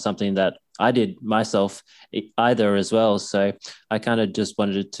 that's not something that I did myself either as well. So I kind of just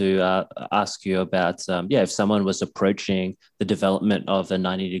wanted to ask you about, if someone was approaching the development of a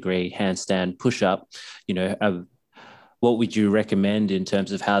 90-degree handstand push-up, you know, what would you recommend in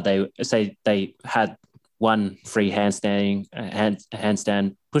terms of how they had one free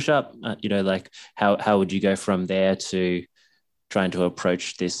handstand push up? Like how would you go from there to trying to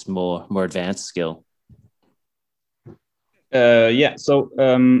approach this more advanced skill? Yeah, so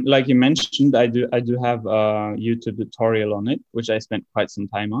like you mentioned, I do have a YouTube tutorial on it, which I spent quite some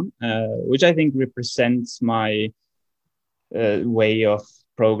time on, which I think represents my way of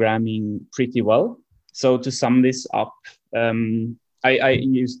programming pretty well. So to sum this up, I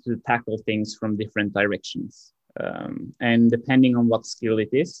used to tackle things from different directions, and depending on what skill it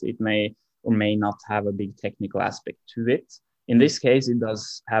is, it may or may not have a big technical aspect to it. In this case, it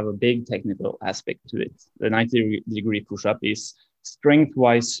does have a big technical aspect to it. The 90-degree push-up is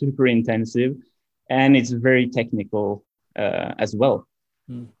strength-wise super intensive, and it's very technical as well.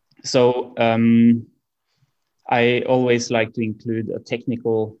 So I always like to include a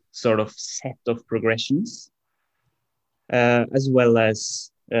technical sort of set of progressions, as well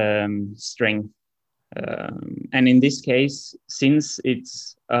as strength. And in this case, since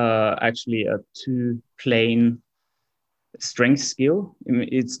it's actually a two-plane strength skill,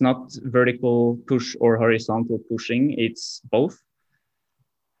 it's not vertical push or horizontal pushing, it's both.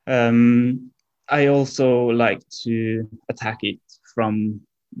 I also like to attack it from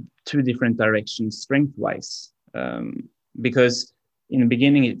two different directions strength-wise, because in the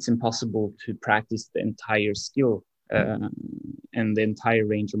beginning it's impossible to practice the entire skill and the entire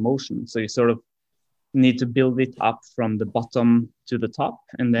range of motion. So you sort of need to build it up from the bottom to the top,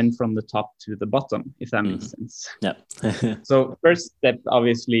 and then from the top to the bottom, if that makes sense. Yeah. So first step,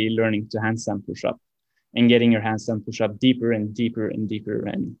 obviously, learning to handstand push up and getting your handstand push up deeper and deeper and deeper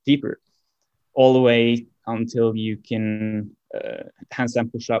and deeper, all the way until you can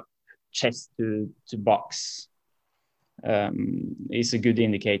handstand push up chest to box. Is a good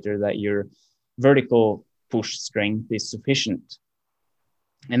indicator that your vertical push strength is sufficient.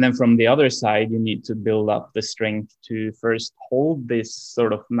 And then from the other side, you need to build up the strength to first hold this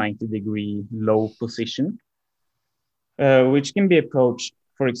sort of 90-degree low position, which can be approached,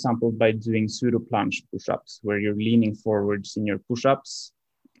 for example, by doing pseudo plunge push-ups, where you're leaning forwards in your push-ups.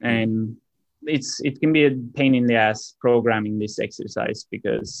 And it can be a pain in the ass programming this exercise,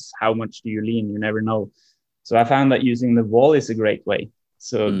 because how much do you lean? You never know. So I found that using the wall is a great way.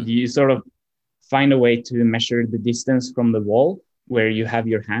 So you sort of find a way to measure the distance from the wall where you have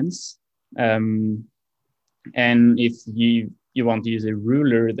your hands. And if you want to use a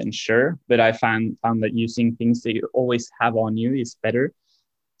ruler, then sure. But I found that using things that you always have on you is better.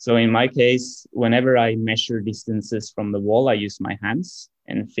 So in my case, whenever I measure distances from the wall, I use my hands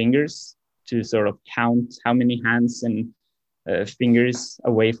and fingers to sort of count how many hands and fingers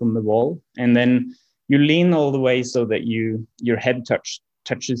away from the wall. And then you lean all the way so that your head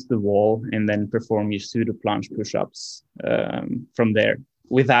touches the wall, and then perform your pseudo plunge push-ups from there,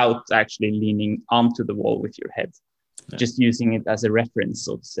 without actually leaning onto the wall with your head, just using it as a reference,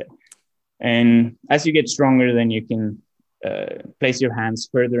 so to say. And as you get stronger, then you can place your hands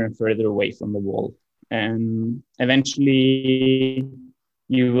further and further away from the wall. And eventually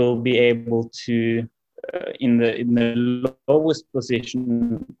you will be able to, in the lowest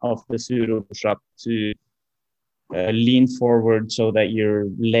position of the pseudo push-up, to lean forward so that your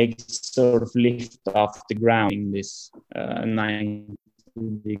legs sort of lift off the ground in this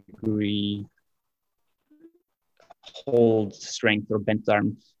 90-degree hold strength, or bent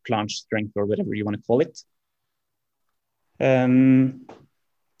arm plunge strength, or whatever you want to call it. And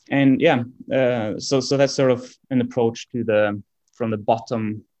yeah, so that's sort of an approach to from the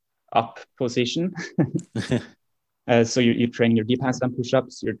bottom up position. So you train your deep handstand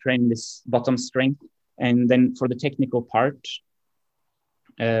push-ups, you're training this bottom strength. And then for the technical part,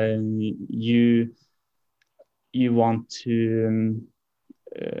 you want to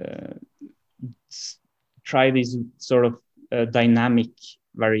try these sort of dynamic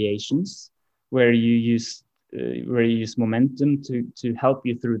variations, where you use momentum to help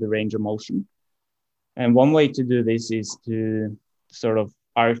you through the range of motion. And one way to do this is to sort of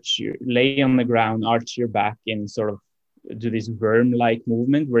lay on the ground, arch your back, and sort of do this worm-like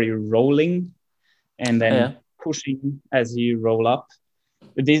movement where you're rolling and then pushing as you roll up.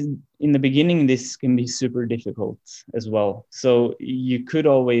 But in the beginning, this can be super difficult as well. So you could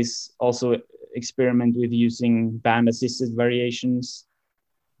always also experiment with using band-assisted variations,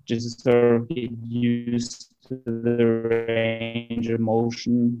 just to sort of get used to the range of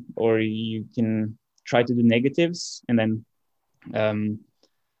motion, or you can try to do negatives and then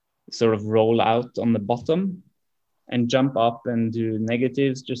sort of roll out on the bottom and jump up and do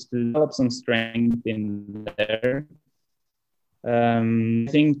negatives, just to develop some strength in there. I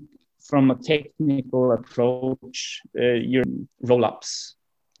think from a technical approach, your roll-ups,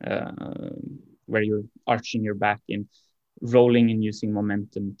 where you're arching your back and rolling and using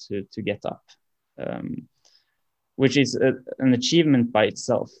momentum to get up, which is an achievement by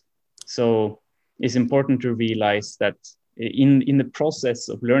itself. So it's important to realize that in the process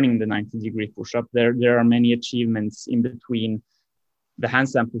of learning the 90-degree push-up, there are many achievements in between the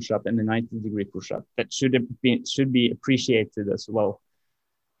handstand push-up and the 90-degree push-up that should be appreciated as well,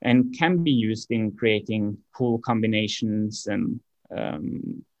 and can be used in creating cool combinations and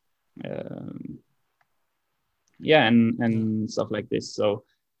stuff like this. So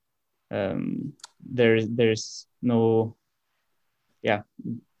there's no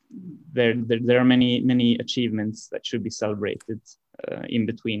there are many achievements that should be celebrated in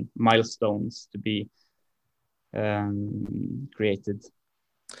between, milestones to be created.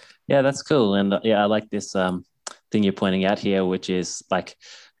 Yeah, that's cool. And I like this thing you're pointing out here, which is like,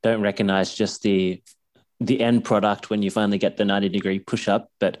 don't recognize just the end product when you finally get the 90-degree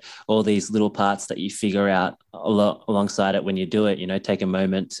push-up, but all these little parts that you figure out alongside it when you do it. Take a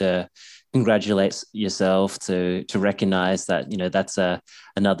moment to congratulate yourself, to recognize that that's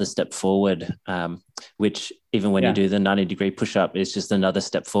another step forward, which even when you do the 90-degree push-up is just another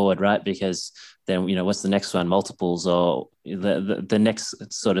step forward, right? Because then what's the next one? Multiples, or the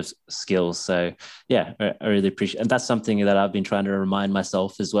next sort of skills. So I really appreciate, and that's something that I've been trying to remind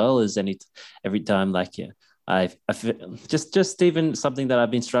myself as well, is every time, like I just even something that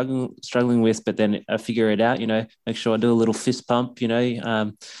I've been struggling with, but then I figure it out, make sure I do a little fist pump,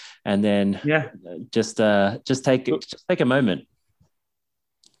 and then just take a moment.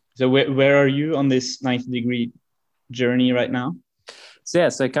 So where are you on this 90-degree journey right now?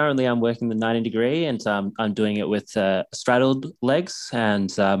 So currently I'm working the 90-degree, and I'm doing it with straddled legs,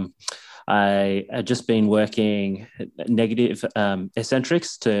 and I had just been working negative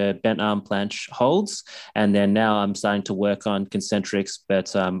eccentrics to bent arm planche holds, and then now I'm starting to work on concentrics.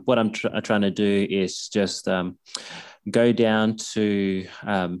 But what I'm trying to do is just go down to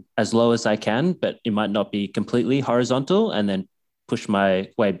as low as I can, but it might not be completely horizontal, and then push my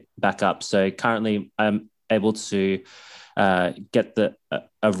way back up. So currently I'm able to get a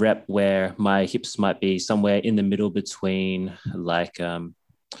rep where my hips might be somewhere in the middle between like a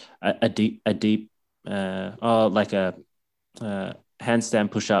deep like a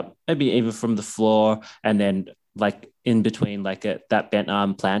handstand push up, maybe even from the floor, and then like in between like that bent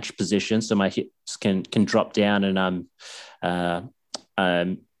arm planche position, so my hips can drop down, and I'm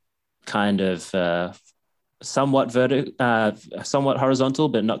kind of somewhat horizontal,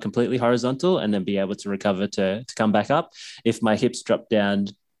 but not completely horizontal, and then be able to recover to come back up. If my hips drop down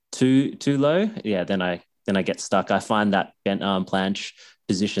too low, then I get stuck. I find that bent arm planche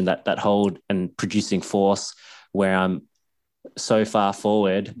position, that hold and producing force where I'm so far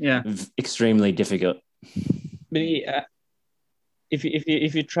forward, extremely difficult. But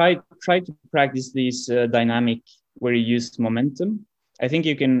if you try to practice these dynamic where you use momentum, I think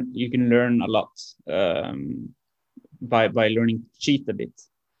you can learn a lot by learning to cheat a bit,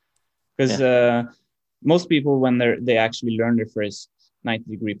 because most people, when they actually learn their first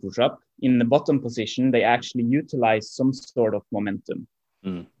 90-degree push up in the bottom position, they actually utilize some sort of momentum.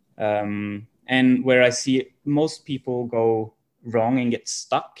 And where I see most people go wrong and get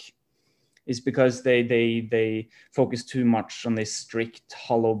stuck is because they focus too much on this strict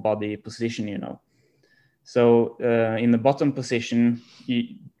hollow body position, So in the bottom position,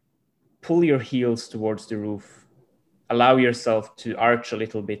 you pull your heels towards the roof, allow yourself to arch a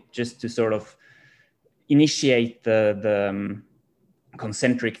little bit, just to sort of initiate the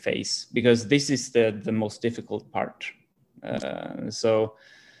concentric phase, because this is the most difficult part. So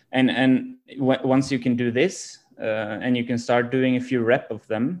once you can do this, and you can start doing a few reps of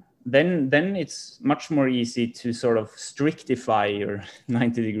them, then it's much more easy to sort of strictify your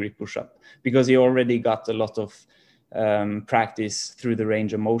 90-degree push-up, because you already got a lot of practice through the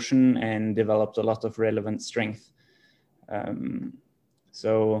range of motion and developed a lot of relevant strength.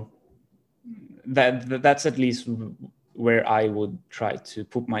 So that's at least where I would try to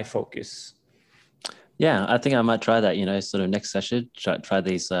put my focus. Yeah, I think I might try that, sort of next session, try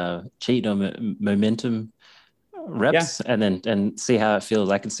these cheat or momentum reps, and then see how it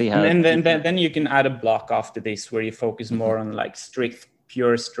feels. I can see how, and then you can add a block after this where you focus more on like strict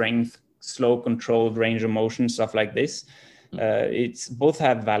pure strength, slow controlled range of motion, stuff like this. It's both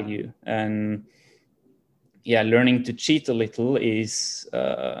have value, and learning to cheat a little is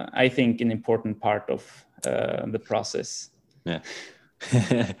I think an important part of the process.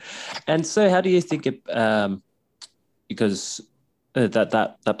 And so how do you think it because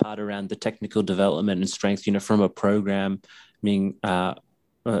that part around the technical development and strength, from a programming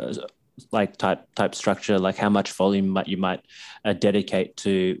like type structure, like how much volume you might dedicate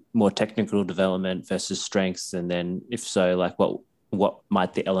to more technical development versus strengths, and then if so, like what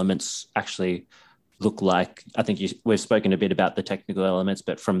might the elements actually look like? I think we've spoken a bit about the technical elements,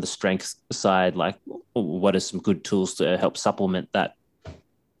 but from the strength side, like what are some good tools to help supplement that?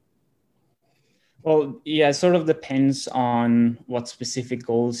 Well, yeah, it sort of depends on what specific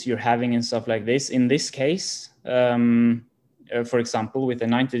goals you're having and stuff like this. In this case, for example, with a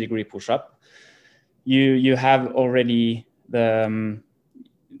 90-degree push-up, you have already the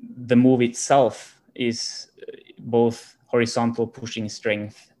move itself is both horizontal pushing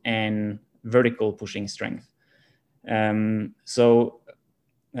strength and vertical pushing strength. So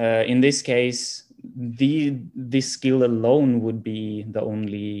in this case, this skill alone would be the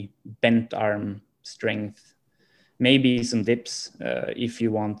only bent arm strength. Maybe some dips if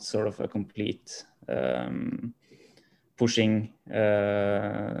you want sort of a complete pushing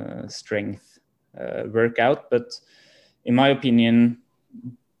strength workout. But in my opinion,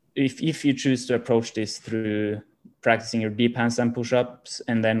 if you choose to approach this through practicing your deep handstand push-ups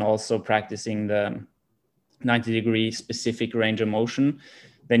and then also practicing the 90-degree specific range of motion,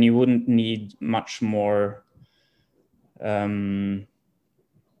 then you wouldn't need much more bent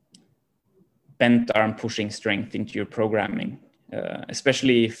arm pushing strength into your programming,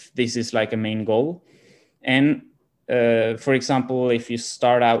 especially if this is like a main goal. And for example, if you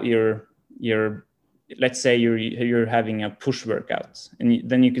start out your let's say you're having a push workout, and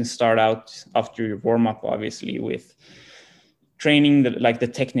then you can start out after your warm-up, obviously, with training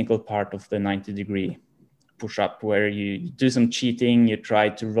the technical part of the 90-degree push-up, where you do some cheating, you try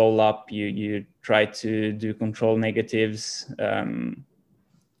to roll up, you try to do control negatives.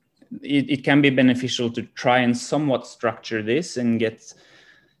 It can be beneficial to try and somewhat structure this and get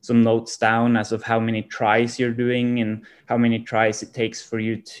some notes down as of how many tries you're doing and how many tries it takes for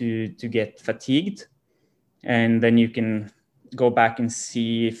you to get fatigued. And then you can go back and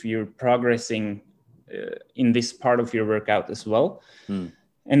see if you're progressing in this part of your workout as well.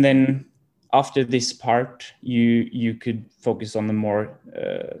 And then after this part, you could focus on the more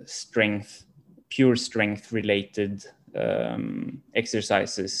pure strength related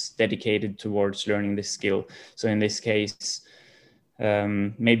exercises dedicated towards learning this skill. So in this case,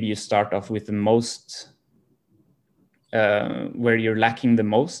 maybe you start off with the most where you're lacking the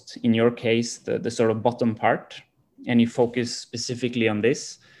most, in your case, the sort of bottom part, and you focus specifically on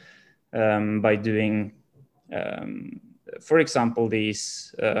this by doing, for example,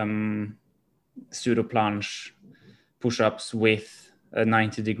 these pseudo planche push-ups with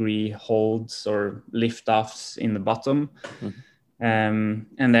 90-degree holds or lift-offs in the bottom. And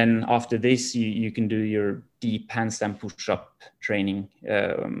then after this, you can do your deep handstand push-up training,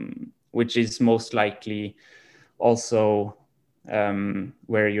 which is most likely also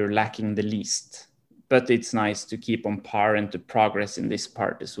where you're lacking the least. But it's nice to keep on par and to progress in this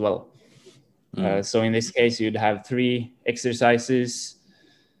part as well. So in this case, you'd have 3 exercises.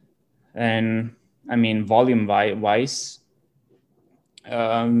 And I mean, volume wise,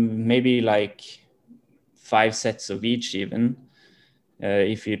 maybe like 5 sets of each even.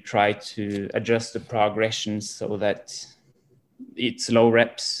 If you try to adjust the progression so that it's low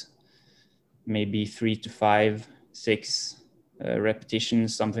reps, maybe 3 to 5, 6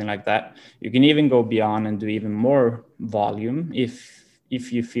 repetitions, something like that. You can even go beyond and do even more volume if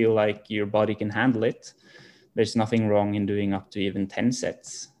you feel like your body can handle it. There's nothing wrong in doing up to even 10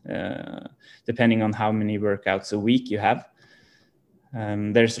 sets, depending on how many workouts a week you have.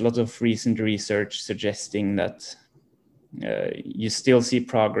 There's a lot of recent research suggesting that you still see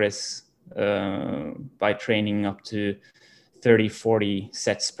progress by training up to 30, 40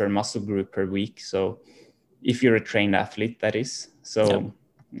 sets per muscle group per week. So if you're a trained athlete, that is. So,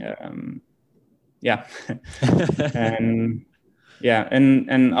 yeah.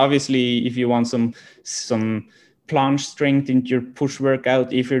 And obviously, if you want some planche strength into your push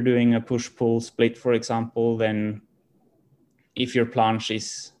workout, if you're doing a push-pull split, for example, then if your planche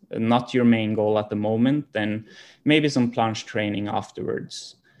is not your main goal at the moment, then maybe some planche training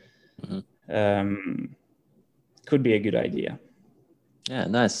afterwards could be a good idea. Yeah,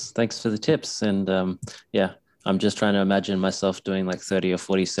 nice. Thanks for the tips. And yeah, I'm just trying to imagine myself doing like 30 or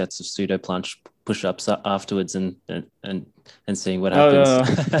 40 sets of pseudo planche push-ups afterwards and seeing what happens.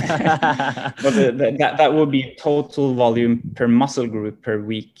 But that would be total volume per muscle group per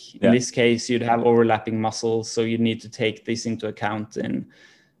week. In this case, you'd have overlapping muscles, so you need to take this into account. And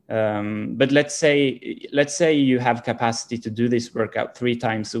but let's say you have capacity to do this workout 3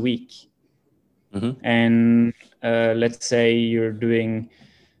 times a week. And let's say you're doing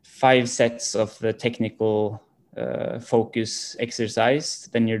 5 sets of the technical focus exercise,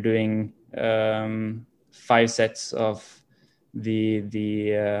 then you're doing 5 sets of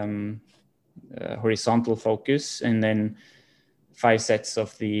the horizontal focus, and then 5 sets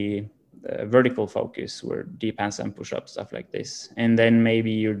of the vertical focus, where deep handstand push-ups, stuff like this. And then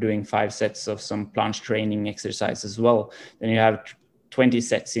maybe you're doing 5 sets of some planche training exercise as well. Then you have 20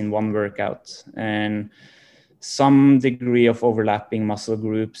 sets in one workout, and some degree of overlapping muscle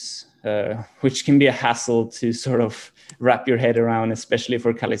groups, which can be a hassle to sort of wrap your head around, especially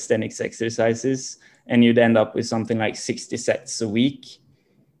for calisthenics exercises. And you'd end up with something like 60 sets a week,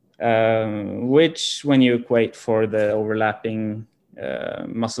 which, when you equate for the overlapping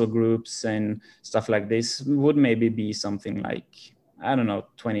muscle groups and stuff like this, would maybe be something like, I don't know,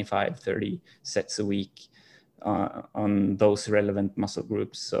 25, 30 sets a week on those relevant muscle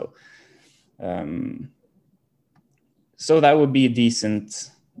groups. So that would be a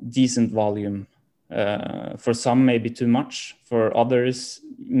decent volume. For some, maybe too much. For others,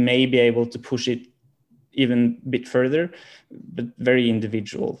 may be able to push it even a bit further, but very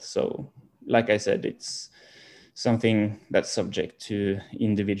individual. So, like I said, it's something that's subject to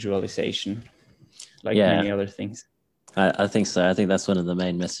individualization, like many other things. I think so. I think that's one of the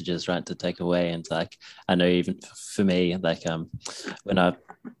main messages, right, to take away. And like, I know even for me, like when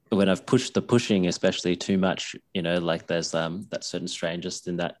I've pushed the pushing, especially too much, you know, like there's that certain strain just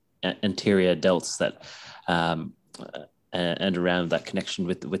in that anterior delts that and around that connection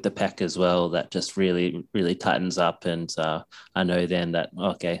with the pec as well, that just really tightens up. And I know then that,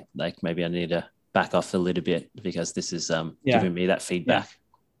 okay, like maybe I need to back off a little bit, because this is giving me that feedback.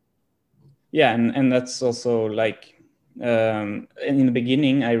 Yeah, and that's also like in the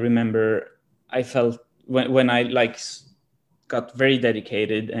beginning, I remember I felt when I like got very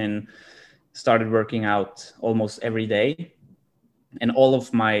dedicated and started working out almost every day, and all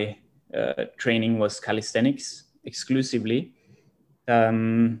of my training was calisthenics exclusively.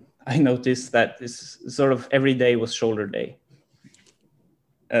 I noticed that this sort of every day was shoulder day.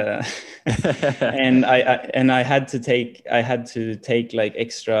 And I had to take like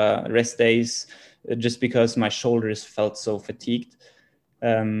extra rest days just because my shoulders felt so fatigued.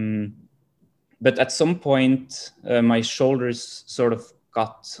 But at some point, my shoulders sort of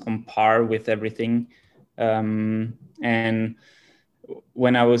got on par with everything. And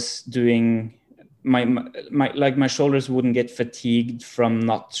when I was doing my shoulders wouldn't get fatigued from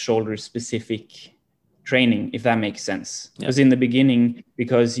not shoulder specific training, if that makes sense. Because in the beginning,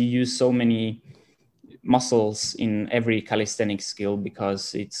 because you use so many muscles in every calisthenics skill,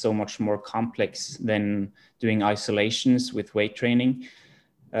 because it's so much more complex than doing isolations with weight training,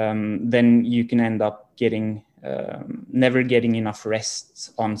 then you can end up getting never getting enough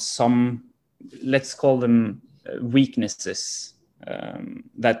rest on some, let's call them weaknesses,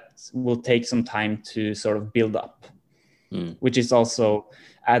 that will take some time to sort of build up. Which is also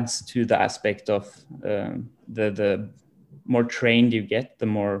adds to the aspect of the more trained you get, the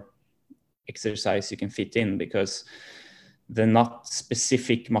more exercise you can fit in, because the not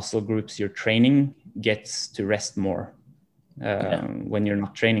specific muscle groups you're training gets to rest more when you're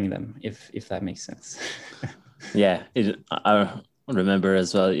not training them, if that makes sense. I remember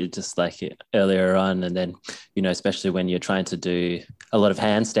as well, you just like earlier on, and then, you know, especially when you're trying to do a lot of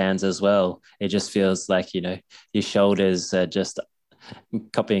handstands as well, it just feels like, you know, your shoulders are just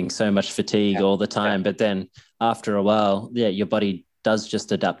copying so much fatigue all the time. But then after a while, your body does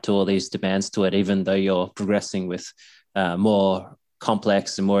just adapt to all these demands to it, even though you're progressing with more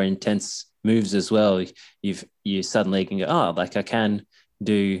complex and more intense moves as well. You suddenly can go, oh, like I can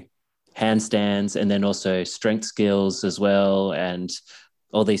do handstands and then also strength skills as well, and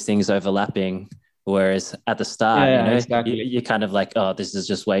all these things overlapping. Whereas at the start, you know, exactly. You're kind of like, oh, this is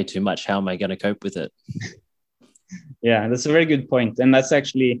just way too much. How am I going to cope with it? Yeah, that's a very good point. And that's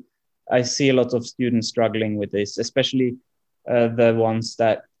actually, I see a lot of students struggling with this, especially the ones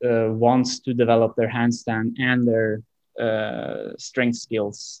that wants to develop their handstand and their strength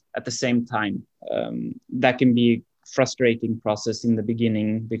skills at the same time. That can be a frustrating process in the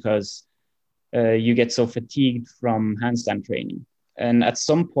beginning, because you get so fatigued from handstand training. And at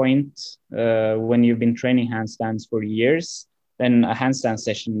some point, when you've been training handstands for years, then a handstand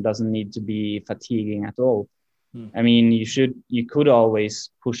session doesn't need to be fatiguing at all. I mean, you could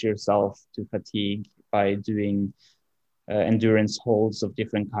always push yourself to fatigue by doing endurance holds of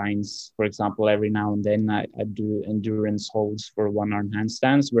different kinds. For example, every now and then I do endurance holds for one-arm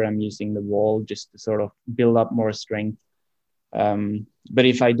handstands, where I'm using the wall just to sort of build up more strength. But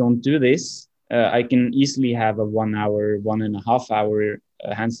if I don't do this, I can easily have a 1 hour, 1.5 hour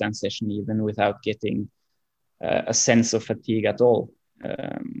handstand session, even without getting a sense of fatigue at all.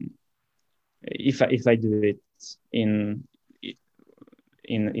 If I do it in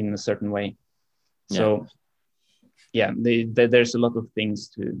a certain way. So yeah, there's a lot of things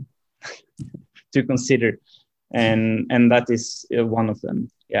to consider, and that is one of them.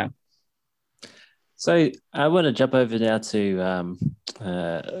 Yeah. So I want to jump over now to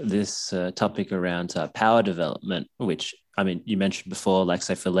this topic around power development, which, I mean, you mentioned before, like,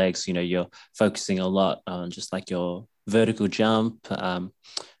 say for legs, you know, you're focusing a lot on just like your vertical jump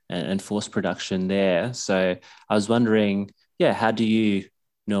and force production there. So I was wondering, yeah, how do you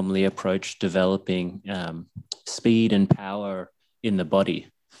normally approach developing speed and power in the body?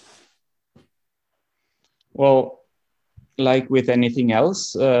 Well, like with anything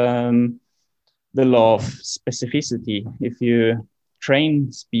else, the law of specificity. If you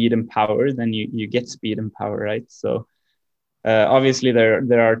train speed and power, then you get speed and power, right? So obviously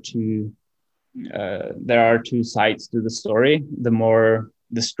there are two sides to the story.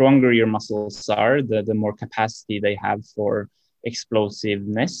 The stronger your muscles are, the more capacity they have for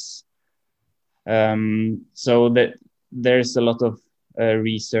explosiveness. So that there's a lot of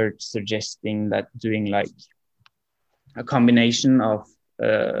research suggesting that doing like a combination of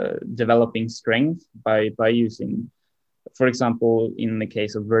developing strength by using, for example, in the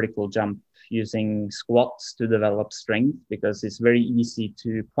case of vertical jump, using squats to develop strength, because it's very easy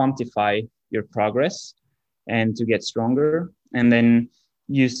to quantify your progress and to get stronger. And then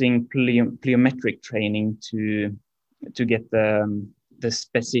using plyometric training to get the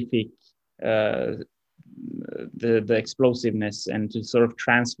specific the explosiveness, and to sort of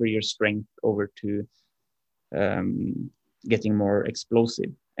transfer your strength over to getting more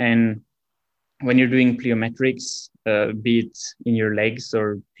explosive. And when you're doing plyometrics, be it in your legs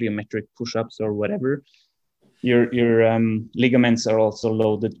or plyometric pushups or whatever, your ligaments are also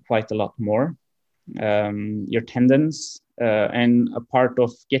loaded quite a lot more. Your tendons, and a part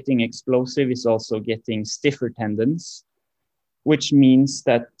of getting explosive is also getting stiffer tendons, which means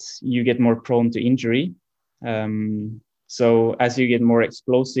that you get more prone to injury. So as you get more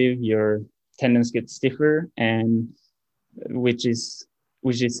explosive, your tendons get stiffer, and which is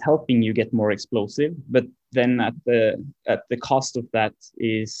helping you get more explosive. But then at the cost of that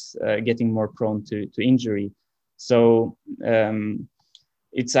is getting more prone to injury. So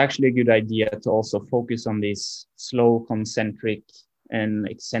it's actually a good idea to also focus on this slow, concentric, and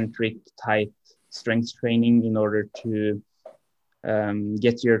eccentric type strength training in order to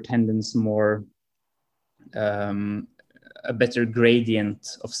get your tendons more a better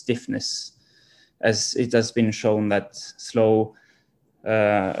gradient of stiffness, as it has been shown that slow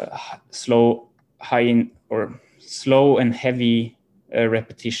and heavy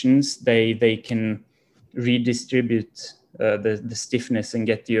repetitions, they can redistribute the stiffness and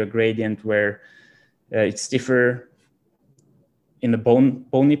get you a gradient where it's stiffer in the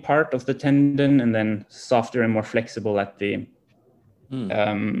bony part of the tendon, and then softer and more flexible at the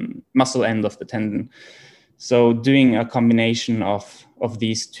muscle end of the tendon. So doing a combination of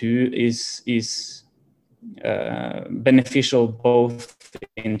these two is beneficial, both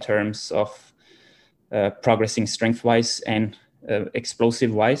in terms of progressing strength-wise and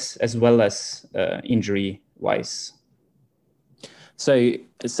explosive-wise, as well as injury-wise. So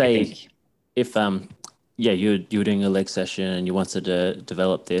say if you're doing a leg session and you wanted to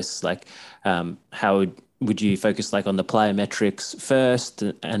develop this, like how would you focus, like on the plyometrics first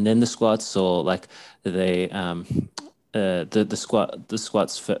and then the squats, or like the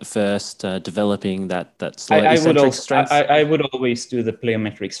squats first, developing that slow eccentric strength? I would always do the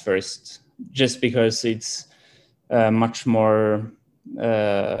plyometrics first, just because it's much more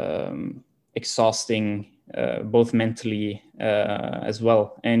exhausting, both mentally as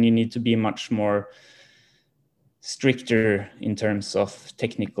well, and you need to be much more stricter in terms of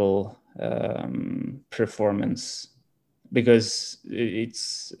technical performance, because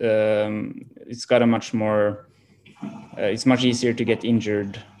it's got a much more it's much easier to get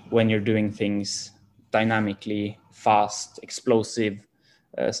injured when you're doing things dynamically, fast, explosive,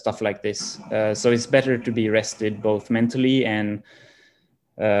 stuff like this. So it's better to be rested both mentally and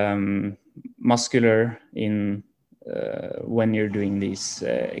muscular in when you're doing these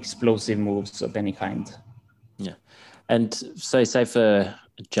explosive moves of any kind. Yeah. And so say for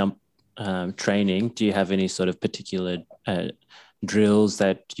jump training, do you have any sort of particular drills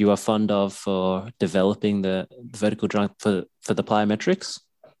that you are fond of for developing the vertical jump for the plyometrics?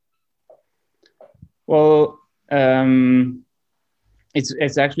 Well,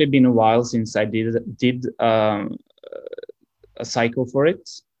 it's actually been a while since I did a cycle for it,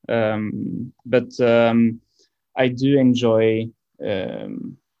 but I do enjoy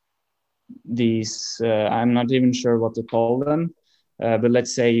these. I'm not even sure what to call them. But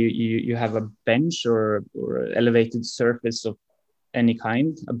let's say you have a bench or elevated surface of any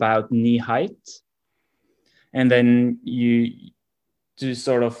kind about knee height, and then you do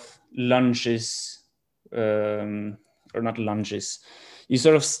sort of lunges, or not lunges. You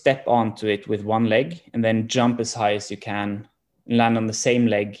sort of step onto it with one leg and then jump as high as you can, land on the same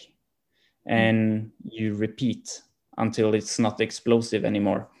leg, and you repeat until it's not explosive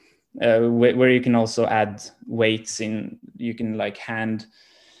anymore. Where you can also add weights in, you can like hand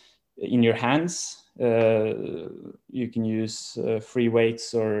in your hands. You can use free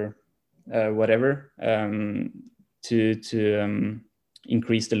weights or whatever to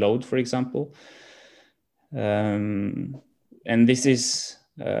increase the load, for example. And this is,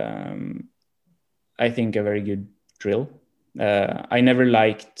 I think, a very good drill. I never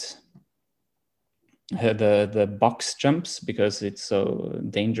liked the box jumps because it's so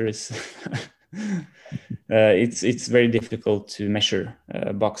dangerous. It's very difficult to measure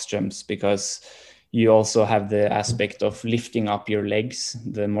box jumps because you also have the aspect of lifting up your legs.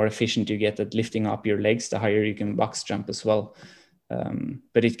 The more efficient you get at lifting up your legs, the higher you can box jump as well.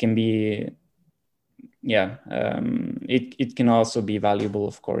 But it can be, it can also be valuable,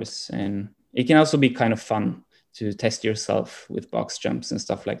 of course, and it can also be kind of fun to test yourself with box jumps and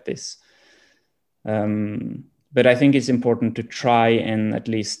stuff like this. But I think it's important to try and at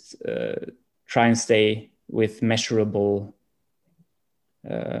least try and stay with measurable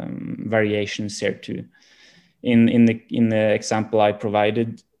variations here too. In the example I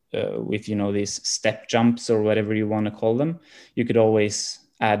provided with these step jumps or whatever you want to call them, you could always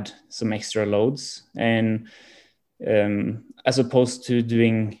add some extra loads, and as opposed to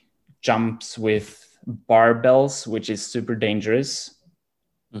doing jumps with barbells, which is super dangerous.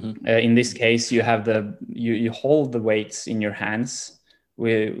 In this case, you have you hold the weights in your hands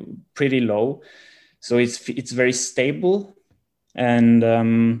with pretty low, so it's very stable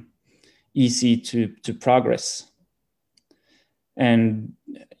and easy to progress. And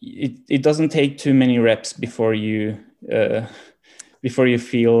it doesn't take too many reps before you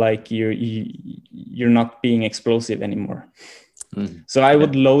feel like you're not being explosive anymore. So I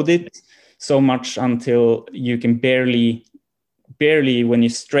would load it so much until you can barely, when you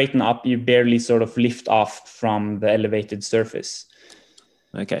straighten up, you barely sort of lift off from the elevated surface.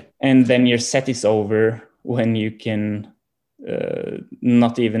 Okay. And then your set is over when you can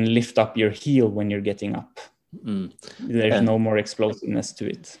not even lift up your heel when you're getting up. There's no more explosiveness to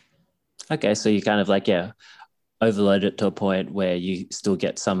it. Okay, so you kind of like, overload it to a point where you still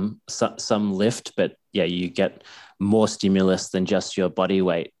get some lift, but you get more stimulus than just your body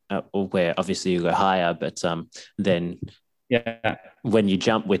weight, where obviously you go higher, but then when you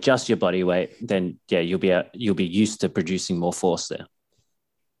jump with just your body weight, then you'll be used to producing more force there.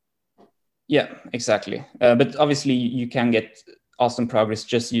 Yeah, exactly. But obviously you can get awesome progress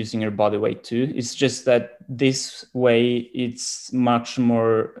just using your body weight too. It's just that this way it's much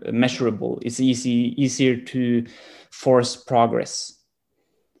more measurable. It's easier to force progress.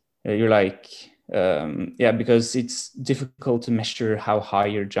 You're like, because it's difficult to measure how high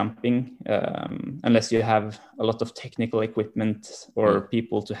you're jumping unless you have a lot of technical equipment or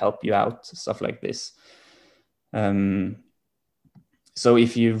people to help you out, stuff like this. So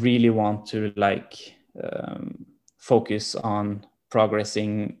if you really want to focus on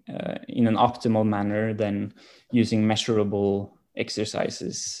progressing in an optimal manner, then using measurable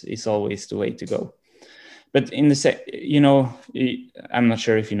exercises is always the way to go. But I'm not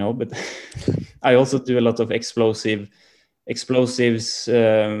sure if you know, but I also do a lot of explosives,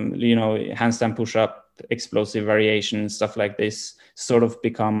 handstand push-up, explosive variations, stuff like this, sort of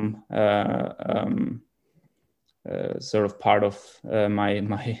become sort of part of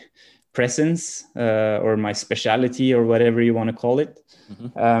my presence or my specialty or whatever you want to call it.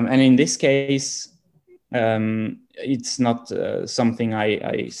 And in this case, it's not something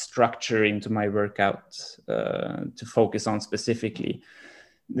I structure into my workout to focus on specifically.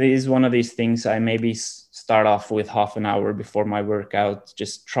 This is one of these things I maybe start off with half an hour before my workout,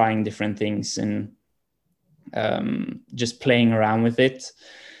 just trying different things and just playing around with it.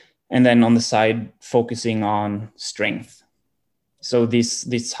 And then on the side, focusing on strength. So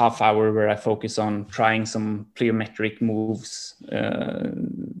this half hour where I focus on trying some plyometric moves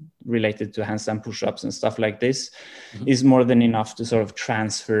related to handstand push-ups and stuff like this is more than enough to sort of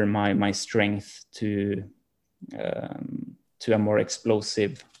transfer my strength to a more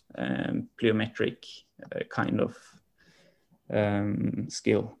explosive plyometric kind of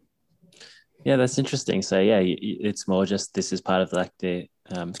skill. Yeah, that's interesting. So it's more just this is part of like the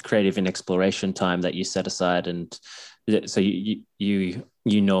creative and exploration time that you set aside, and so you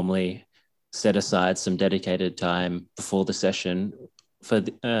normally set aside some dedicated time before the session for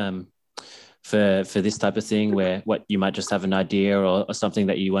for this type of thing, where what you might just have an idea or something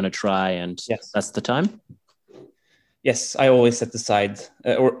that you want to try, and Yes. that's the time? Yes, I always set aside,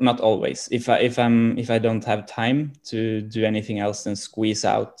 or not always. If I don't have time to do anything else than squeeze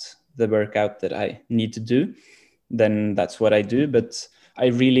out the workout that I need to do, then that's what I do. But I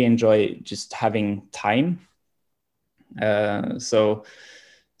really enjoy just having time. So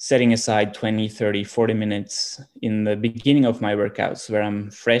setting aside 20, 30, 40 minutes in the beginning of my workouts where I'm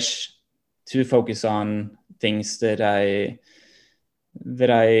fresh to focus on things that I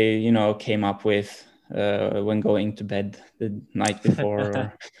came up with when going to bed the night before,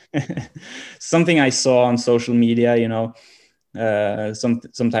 or something I saw on social media.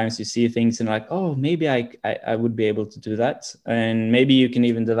 Sometimes you see things and like, oh, maybe I would be able to do that, and maybe you can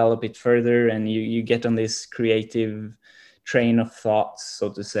even develop it further, and you get on this creative train of thoughts, so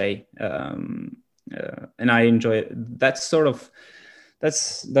to say. And I enjoy it. That's sort of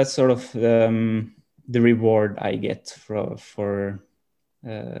the reward I get for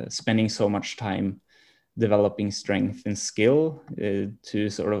spending so much time developing strength and skill, to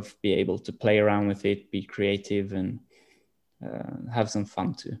sort of be able to play around with it, be creative, and have some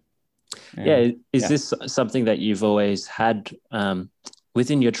fun too. And, Is this something that you've always had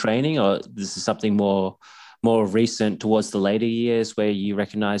within your training, or this is something more recent towards the later years where you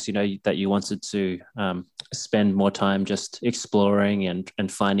recognize, that you wanted to spend more time just exploring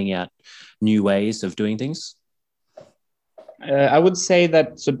and finding out new ways of doing things? I would say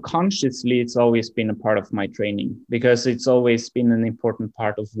that subconsciously it's always been a part of my training, because it's always been an important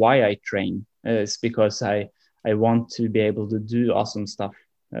part of why I train. It's because I want to be able to do awesome stuff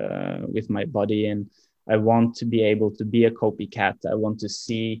with my body, and I want to be able to be a copycat. I want to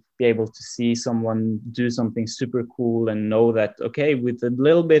be able to see someone do something super cool and know that, okay, with a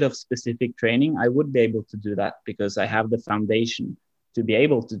little bit of specific training, I would be able to do that because I have the foundation to be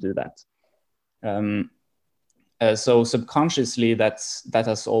able to do that. So subconsciously, that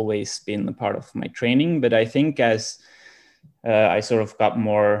has always been a part of my training. But I think as I sort of got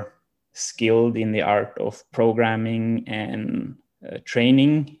more skilled in the art of programming and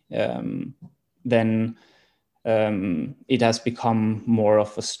training, then it has become more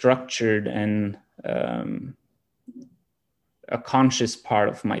of a structured and a conscious part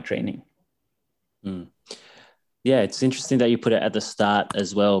of my training. Mm. Yeah, it's interesting that you put it at the start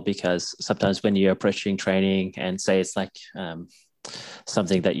as well, because sometimes when you're approaching training and say it's like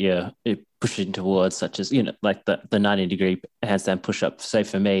something that you're pushing towards, such as, like the 90-degree handstand push-up. Say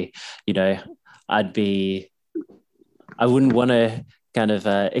for me, I wouldn't want to kind of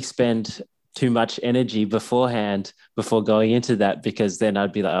expend too much energy beforehand before going into that, because then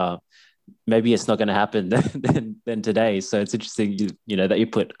I'd be like, oh, maybe it's not going to happen then today. So it's interesting, that you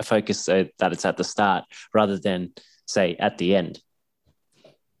put a focus so that it's at the start rather than, say, at the end.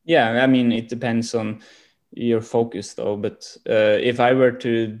 Yeah, I mean, it depends on your focus though. But if I were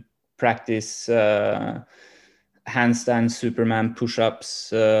to practice handstand Superman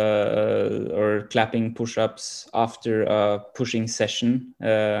push-ups or clapping push-ups after a pushing session,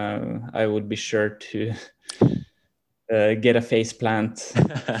 I would be sure to get a face plant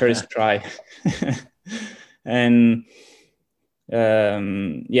first try. And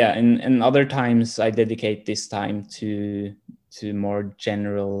and other times I dedicate this time to more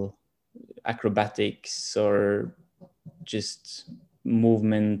general acrobatics or just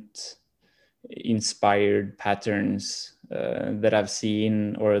movement inspired patterns that I've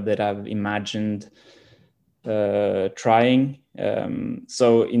seen or that I've imagined trying.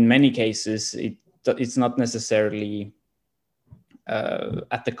 So in many cases, it's not necessarily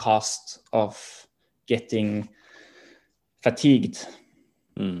at the cost of getting fatigued,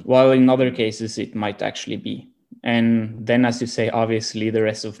 while in other cases it might actually be. And then, as you say, obviously the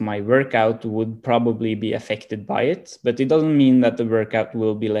rest of my workout would probably be affected by it, but it doesn't mean that the workout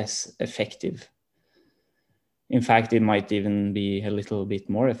will be less effective. In fact, it might even be a little bit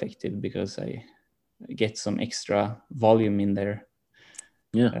more effective because I get some extra volume in there.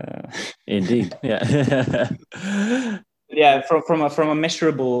 Yeah, indeed. Yeah. Yeah, from a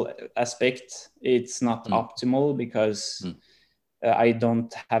measurable aspect, it's not optimal because I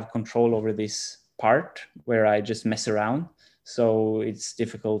don't have control over this part where I just mess around. So it's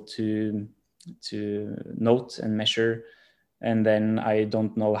difficult to note and measure. And then I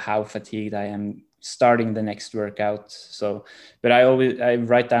don't know how fatigued I am starting the next workout. So, but I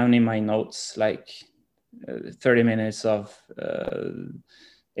write down in my notes like 30 minutes of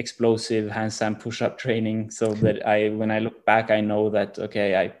explosive handstand push-up training, so that when I look back, I know that,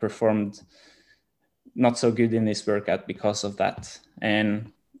 okay, I performed not so good in this workout because of that.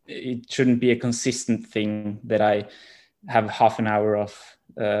 And it shouldn't be a consistent thing that I have half an hour of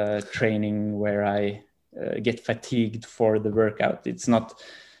training where I get fatigued for the workout. It's not,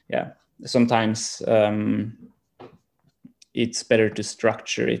 yeah. Sometimes it's better to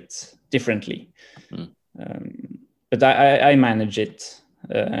structure it differently. But I manage it,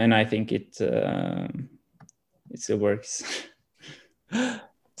 and I think it still works.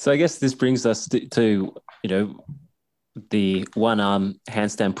 So I guess this brings us to the one arm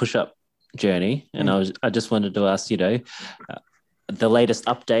handstand push-up journey, and I just wanted to ask the latest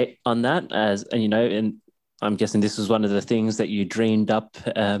update on that, and I'm guessing this was one of the things that you dreamed up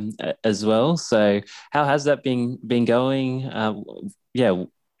as well. So how has that been going?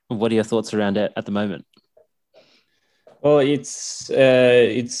 What are your thoughts around it at the moment? Well, it's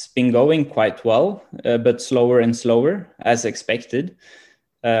been going quite well, but slower and slower as expected.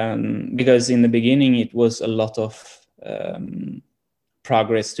 Because in the beginning it was a lot of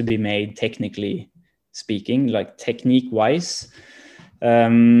progress to be made, technically speaking, like technique wise.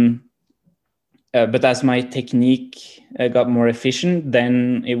 But as my technique got more efficient,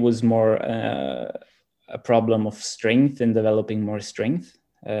 then it was more a problem of strength and developing more strength.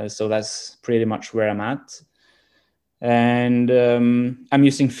 So that's pretty much where I'm at. And I'm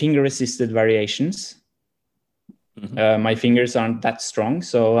using finger assisted variations. My fingers aren't that strong.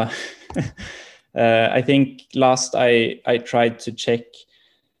 So I think last I tried to check,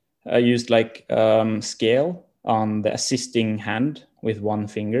 I used like scale on the assisting hand with one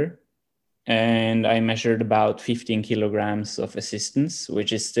finger. And I measured about 15 kilograms of assistance,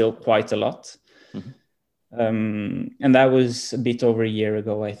 which is still quite a lot. And that was a bit over a year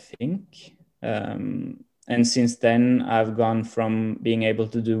ago, I think. And since then, I've gone from being able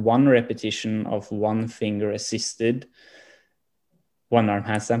to do one repetition of one finger assisted one arm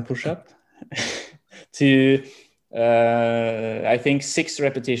handstand push-up to, I think 6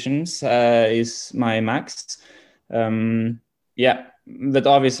 repetitions is my max. Yeah, but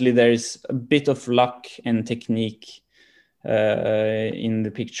obviously there's a bit of luck and technique in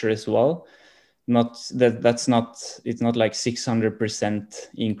the picture as well. It's not like 600%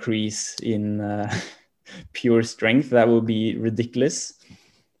 increase in pure strength. That would be ridiculous.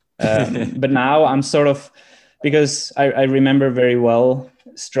 But now I'm sort of, because I remember very well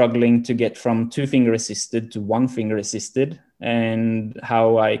struggling to get from 2 finger assisted to 1 finger assisted, and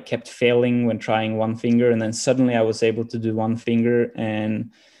how I kept failing when trying 1 finger, and then suddenly I was able to do 1 finger,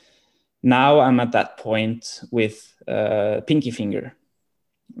 and now I'm at that point with pinky finger.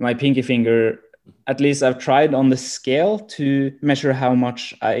 My pinky finger, at least I've tried on the scale to measure how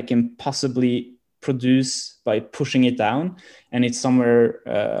much I can possibly produce by pushing it down, and it's somewhere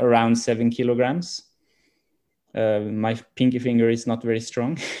around 7 kilograms. My pinky finger is not very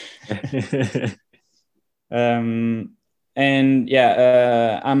strong. And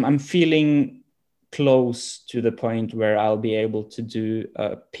yeah, I'm feeling close to the point where I'll be able to do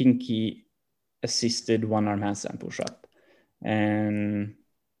a pinky assisted one arm handstand push-up. And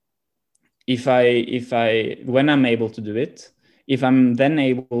if I when I'm able to do it, if I'm then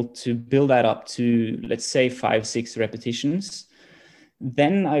able to build that up to, let's say, 5-6 repetitions,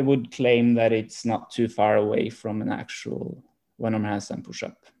 then I would claim that it's not too far away from an actual one arm handstand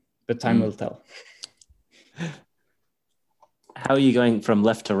push-up, but time will tell. How are you going from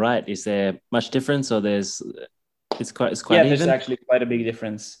left to right? Is there much difference, or it's quite yeah, even? There's actually quite a big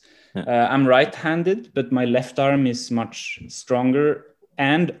difference. I'm right-handed, but my left arm is much stronger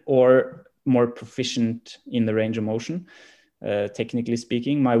and or more proficient in the range of motion. Technically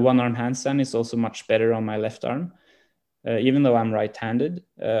speaking, my one arm handstand is also much better on my left arm, even though I'm right-handed.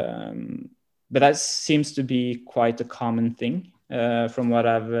 But that seems to be quite a common thing from what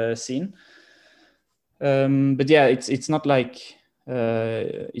I've seen. But yeah, it's not like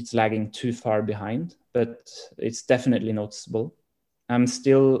it's lagging too far behind, but it's definitely noticeable. I'm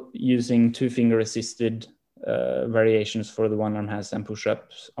still using 2 finger assisted variations for the one arm handstand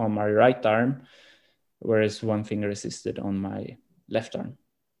push-ups on my right arm, whereas 1 finger assisted on my left arm.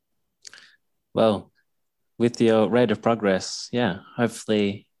 Well, with your rate of progress, yeah,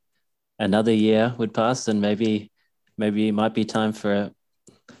 hopefully another year would pass, and maybe it might be time for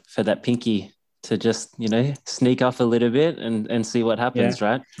that pinky to just sneak off a little bit and see what happens,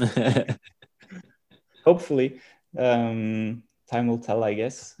 right? Hopefully. Time will tell, I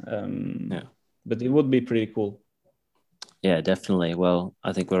guess. Yeah. But it would be pretty cool. Yeah, definitely. Well,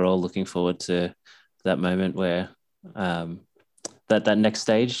 I think we're all looking forward to that moment where that next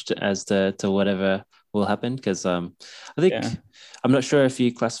stage as to whatever will happen. Because I think I'm not sure if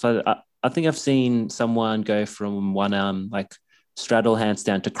you classify that. I think I've seen someone go from one arm like straddle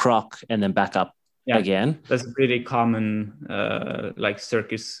handstand to croc and then back up again. That's a pretty common, like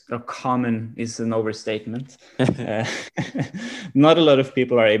circus, or common is an overstatement. Not a lot of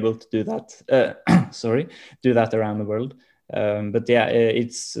people are able to do that. Do that around the world. But yeah,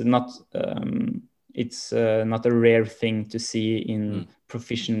 it's not a rare thing to see in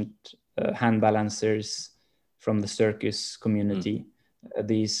proficient hand balancers from the circus community.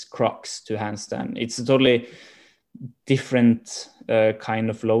 These crocs to handstand. It's a totally different kind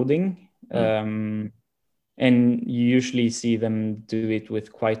of loading. And you usually see them do it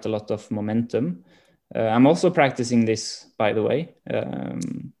with quite a lot of momentum. I'm also practicing this, by the way.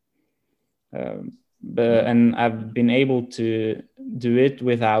 And I've been able to do it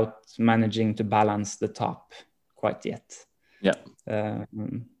without managing to balance the top quite yet. Yeah.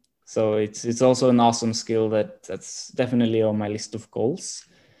 So it's also an awesome skill that's definitely on my list of goals.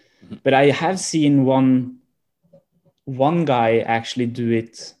 But I have seen one guy actually do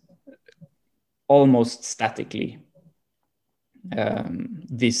it almost statically.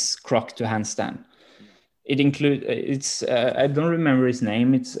 This croc to handstand. It's I don't remember his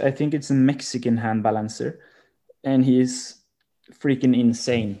name. I think it's a Mexican hand balancer, and he's freaking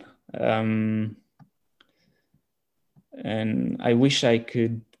insane. And I wish I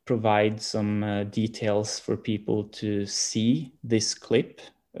could provide some details for people to see this clip,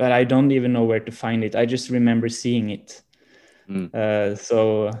 but I don't even know where to find it. I just remember seeing it.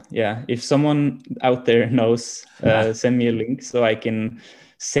 So yeah, if someone out there knows, send me a link so I can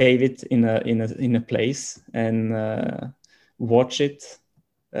save it in a place and watch it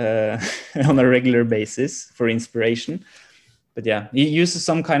on a regular basis for inspiration. But yeah, he uses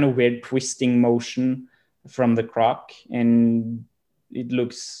some kind of weird twisting motion from the croc, and it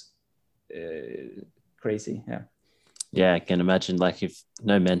looks crazy. Yeah, I can imagine, like, if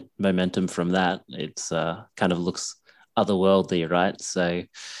no momentum from that, it's kind of looks otherworldly, right? So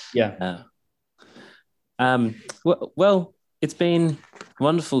yeah. Well, it's been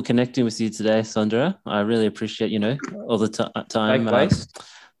wonderful connecting with you today, Sondre. I really appreciate, all the time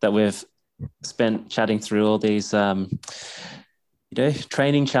that we've spent chatting through all these,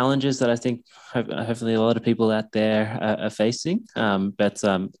 training challenges that I think hopefully a lot of people out there are facing. I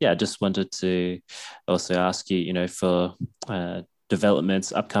just wanted to also ask you, for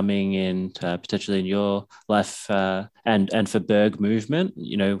developments upcoming in potentially in your life and for Berg movement,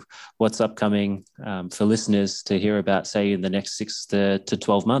 what's upcoming for listeners to hear about, say, in the next 6 to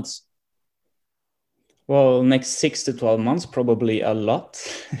 12 months? Well, next 6 to 12 months, probably a lot.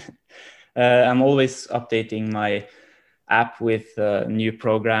 I'm always updating my app with new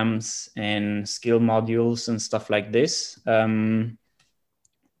programs and skill modules and stuff like this. And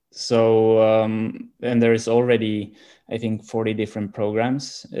there is already, I think, 40 different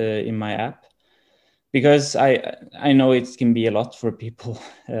programs in my app, because I know it can be a lot for people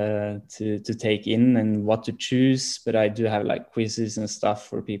to take in and what to choose, but I do have like quizzes and stuff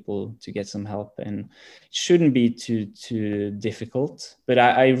for people to get some help, and it shouldn't be too difficult. But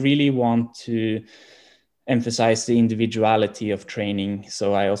I really want to emphasize the individuality of training,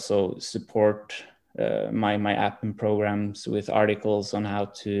 so I also support my app and programs with articles on how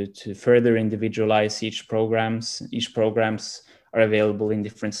to further individualize each programs. Each programs are available in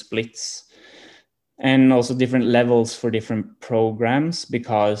different splits, and also different levels for different programs,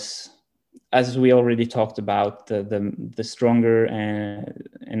 because as we already talked about, the stronger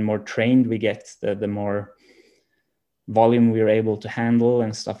and more trained we get, the more volume we're able to handle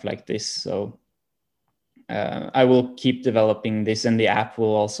and stuff like this. So I will keep developing this, and the app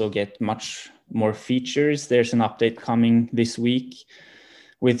will also get much more features. There's an update coming this week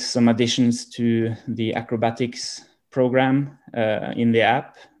with some additions to the acrobatics program in the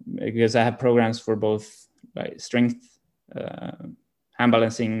app, because I have programs for both strength, hand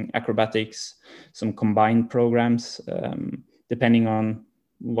balancing, acrobatics, some combined programs, depending on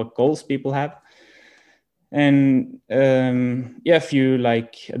what goals people have. And a few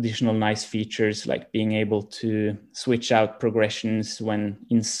like additional nice features, like being able to switch out progressions when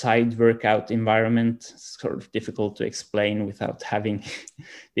inside workout environment. It's sort of difficult to explain without having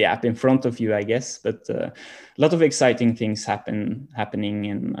the app in front of you, I guess. But a lot of exciting things happening.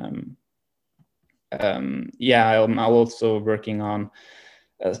 And I'm also working on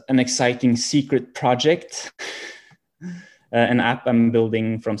an exciting secret project, an app I'm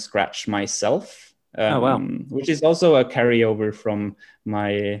building from scratch myself. Which is also a carryover from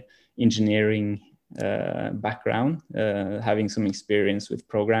my engineering background, having some experience with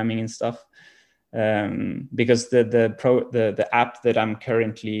programming and stuff. Because the app that I'm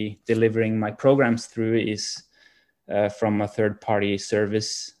currently delivering my programs through is from a third-party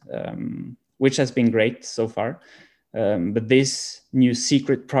service, which has been great so far. But this new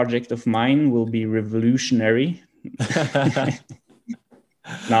secret project of mine will be revolutionary.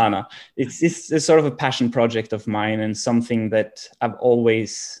 No. It's sort of a passion project of mine and something that I've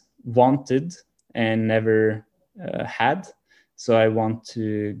always wanted and never had. So I want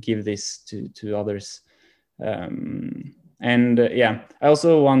to give this to others. I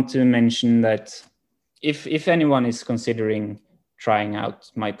also want to mention that if anyone is considering trying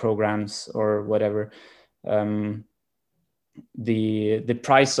out my programs or whatever, the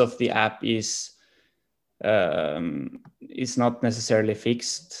price of the app is not necessarily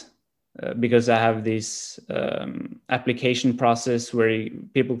fixed, because I have this application process where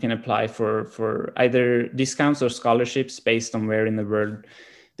people can apply for either discounts or scholarships based on where in the world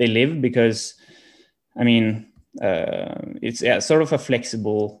they live. Because I mean, it's sort of a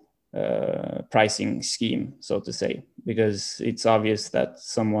flexible pricing scheme, so to say, because it's obvious that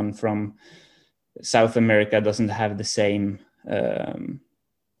someone from South America doesn't have the same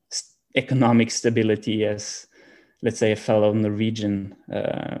economic stability as, let's say, a fellow Norwegian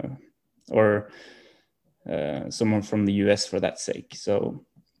or someone from the US, for that sake. So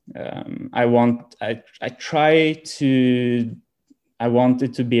I want it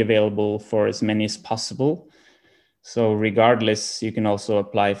to be available for as many as possible. So regardless, you can also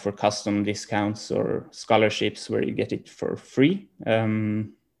apply for custom discounts or scholarships where you get it for free,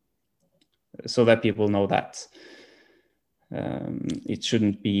 so that people know that it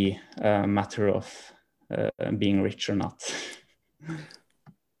shouldn't be a matter of being rich or not.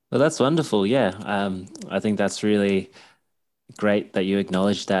 Well, that's wonderful. Yeah. I think that's really great that you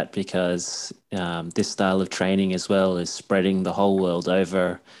acknowledge that, because this style of training as well is spreading the whole world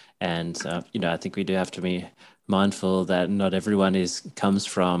over. And, I think we do have to be mindful that not everyone comes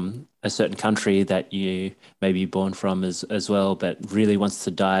from a certain country that you may be born from as well, but really wants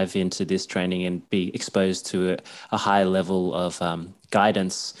to dive into this training and be exposed to a high level of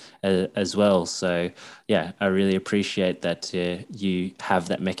guidance as well. So, yeah, I really appreciate that you have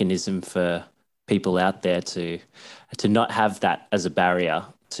that mechanism for people out there to not have that as a barrier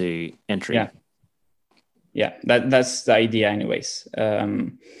to entry. Yeah, that's the idea anyways.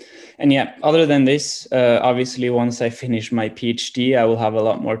 Other than this, obviously once I finish my PhD, I will have a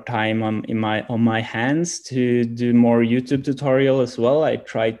lot more time on my hands to do more YouTube tutorial as well. I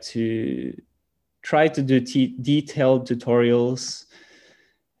try to do detailed tutorials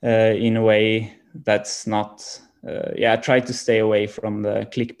in a way that's not I try to stay away from the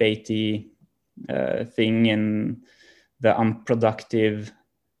clickbaity thing and the unproductive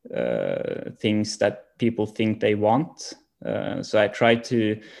things that people think they want. So I try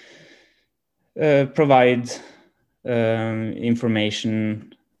to provide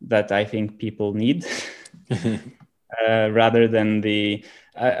information that I think people need, rather than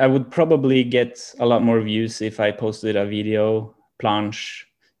I would probably get a lot more views if I posted a video planche,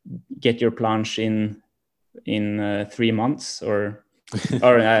 get your planche in 3 months or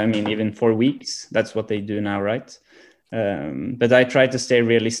I mean even 4 weeks. That's what they do now, right? But I try to stay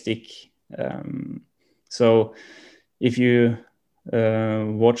realistic. So if you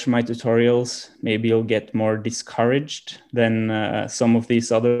watch my tutorials, maybe you'll get more discouraged than some of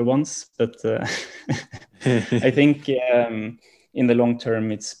these other ones. But I think in the long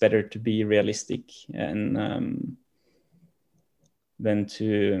term, it's better to be realistic and than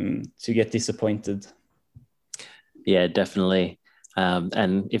to get disappointed. Yeah, definitely.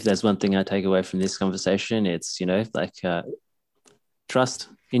 And if there's one thing I take away from this conversation, it's, trust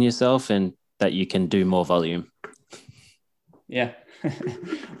in yourself and that you can do more volume. Yeah.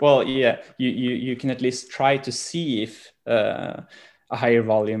 Well, yeah, you can at least try to see if a higher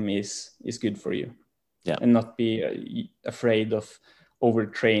volume is good for you. Yeah. And not be afraid of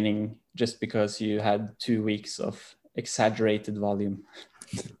overtraining just because you had 2 weeks of exaggerated volume.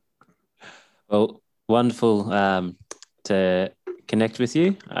 Well, wonderful to connect with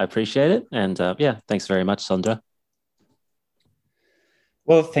you. I appreciate it. And thanks very much, Sondre.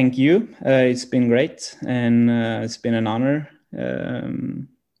 Well, thank you. It's been great. And it's been an honor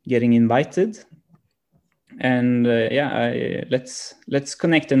getting invited. And let's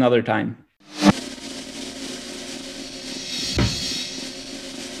connect another time.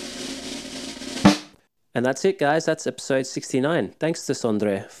 And that's it, guys. That's episode 69. Thanks to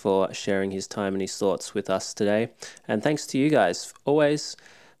Sondre for sharing his time and his thoughts with us today. And thanks to you guys always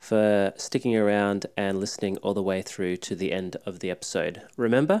for sticking around and listening all the way through to the end of the episode.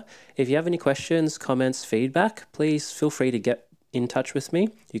 Remember, if you have any questions, comments, feedback, please feel free to get in touch with me.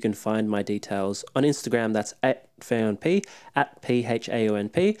 You can find my details on Instagram. That's @PhaonP,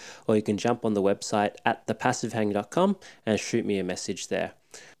 @PHAONP, or you can jump on the website at thepassivehang.com and shoot me a message there.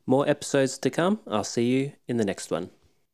 More episodes to come. I'll see you in the next one.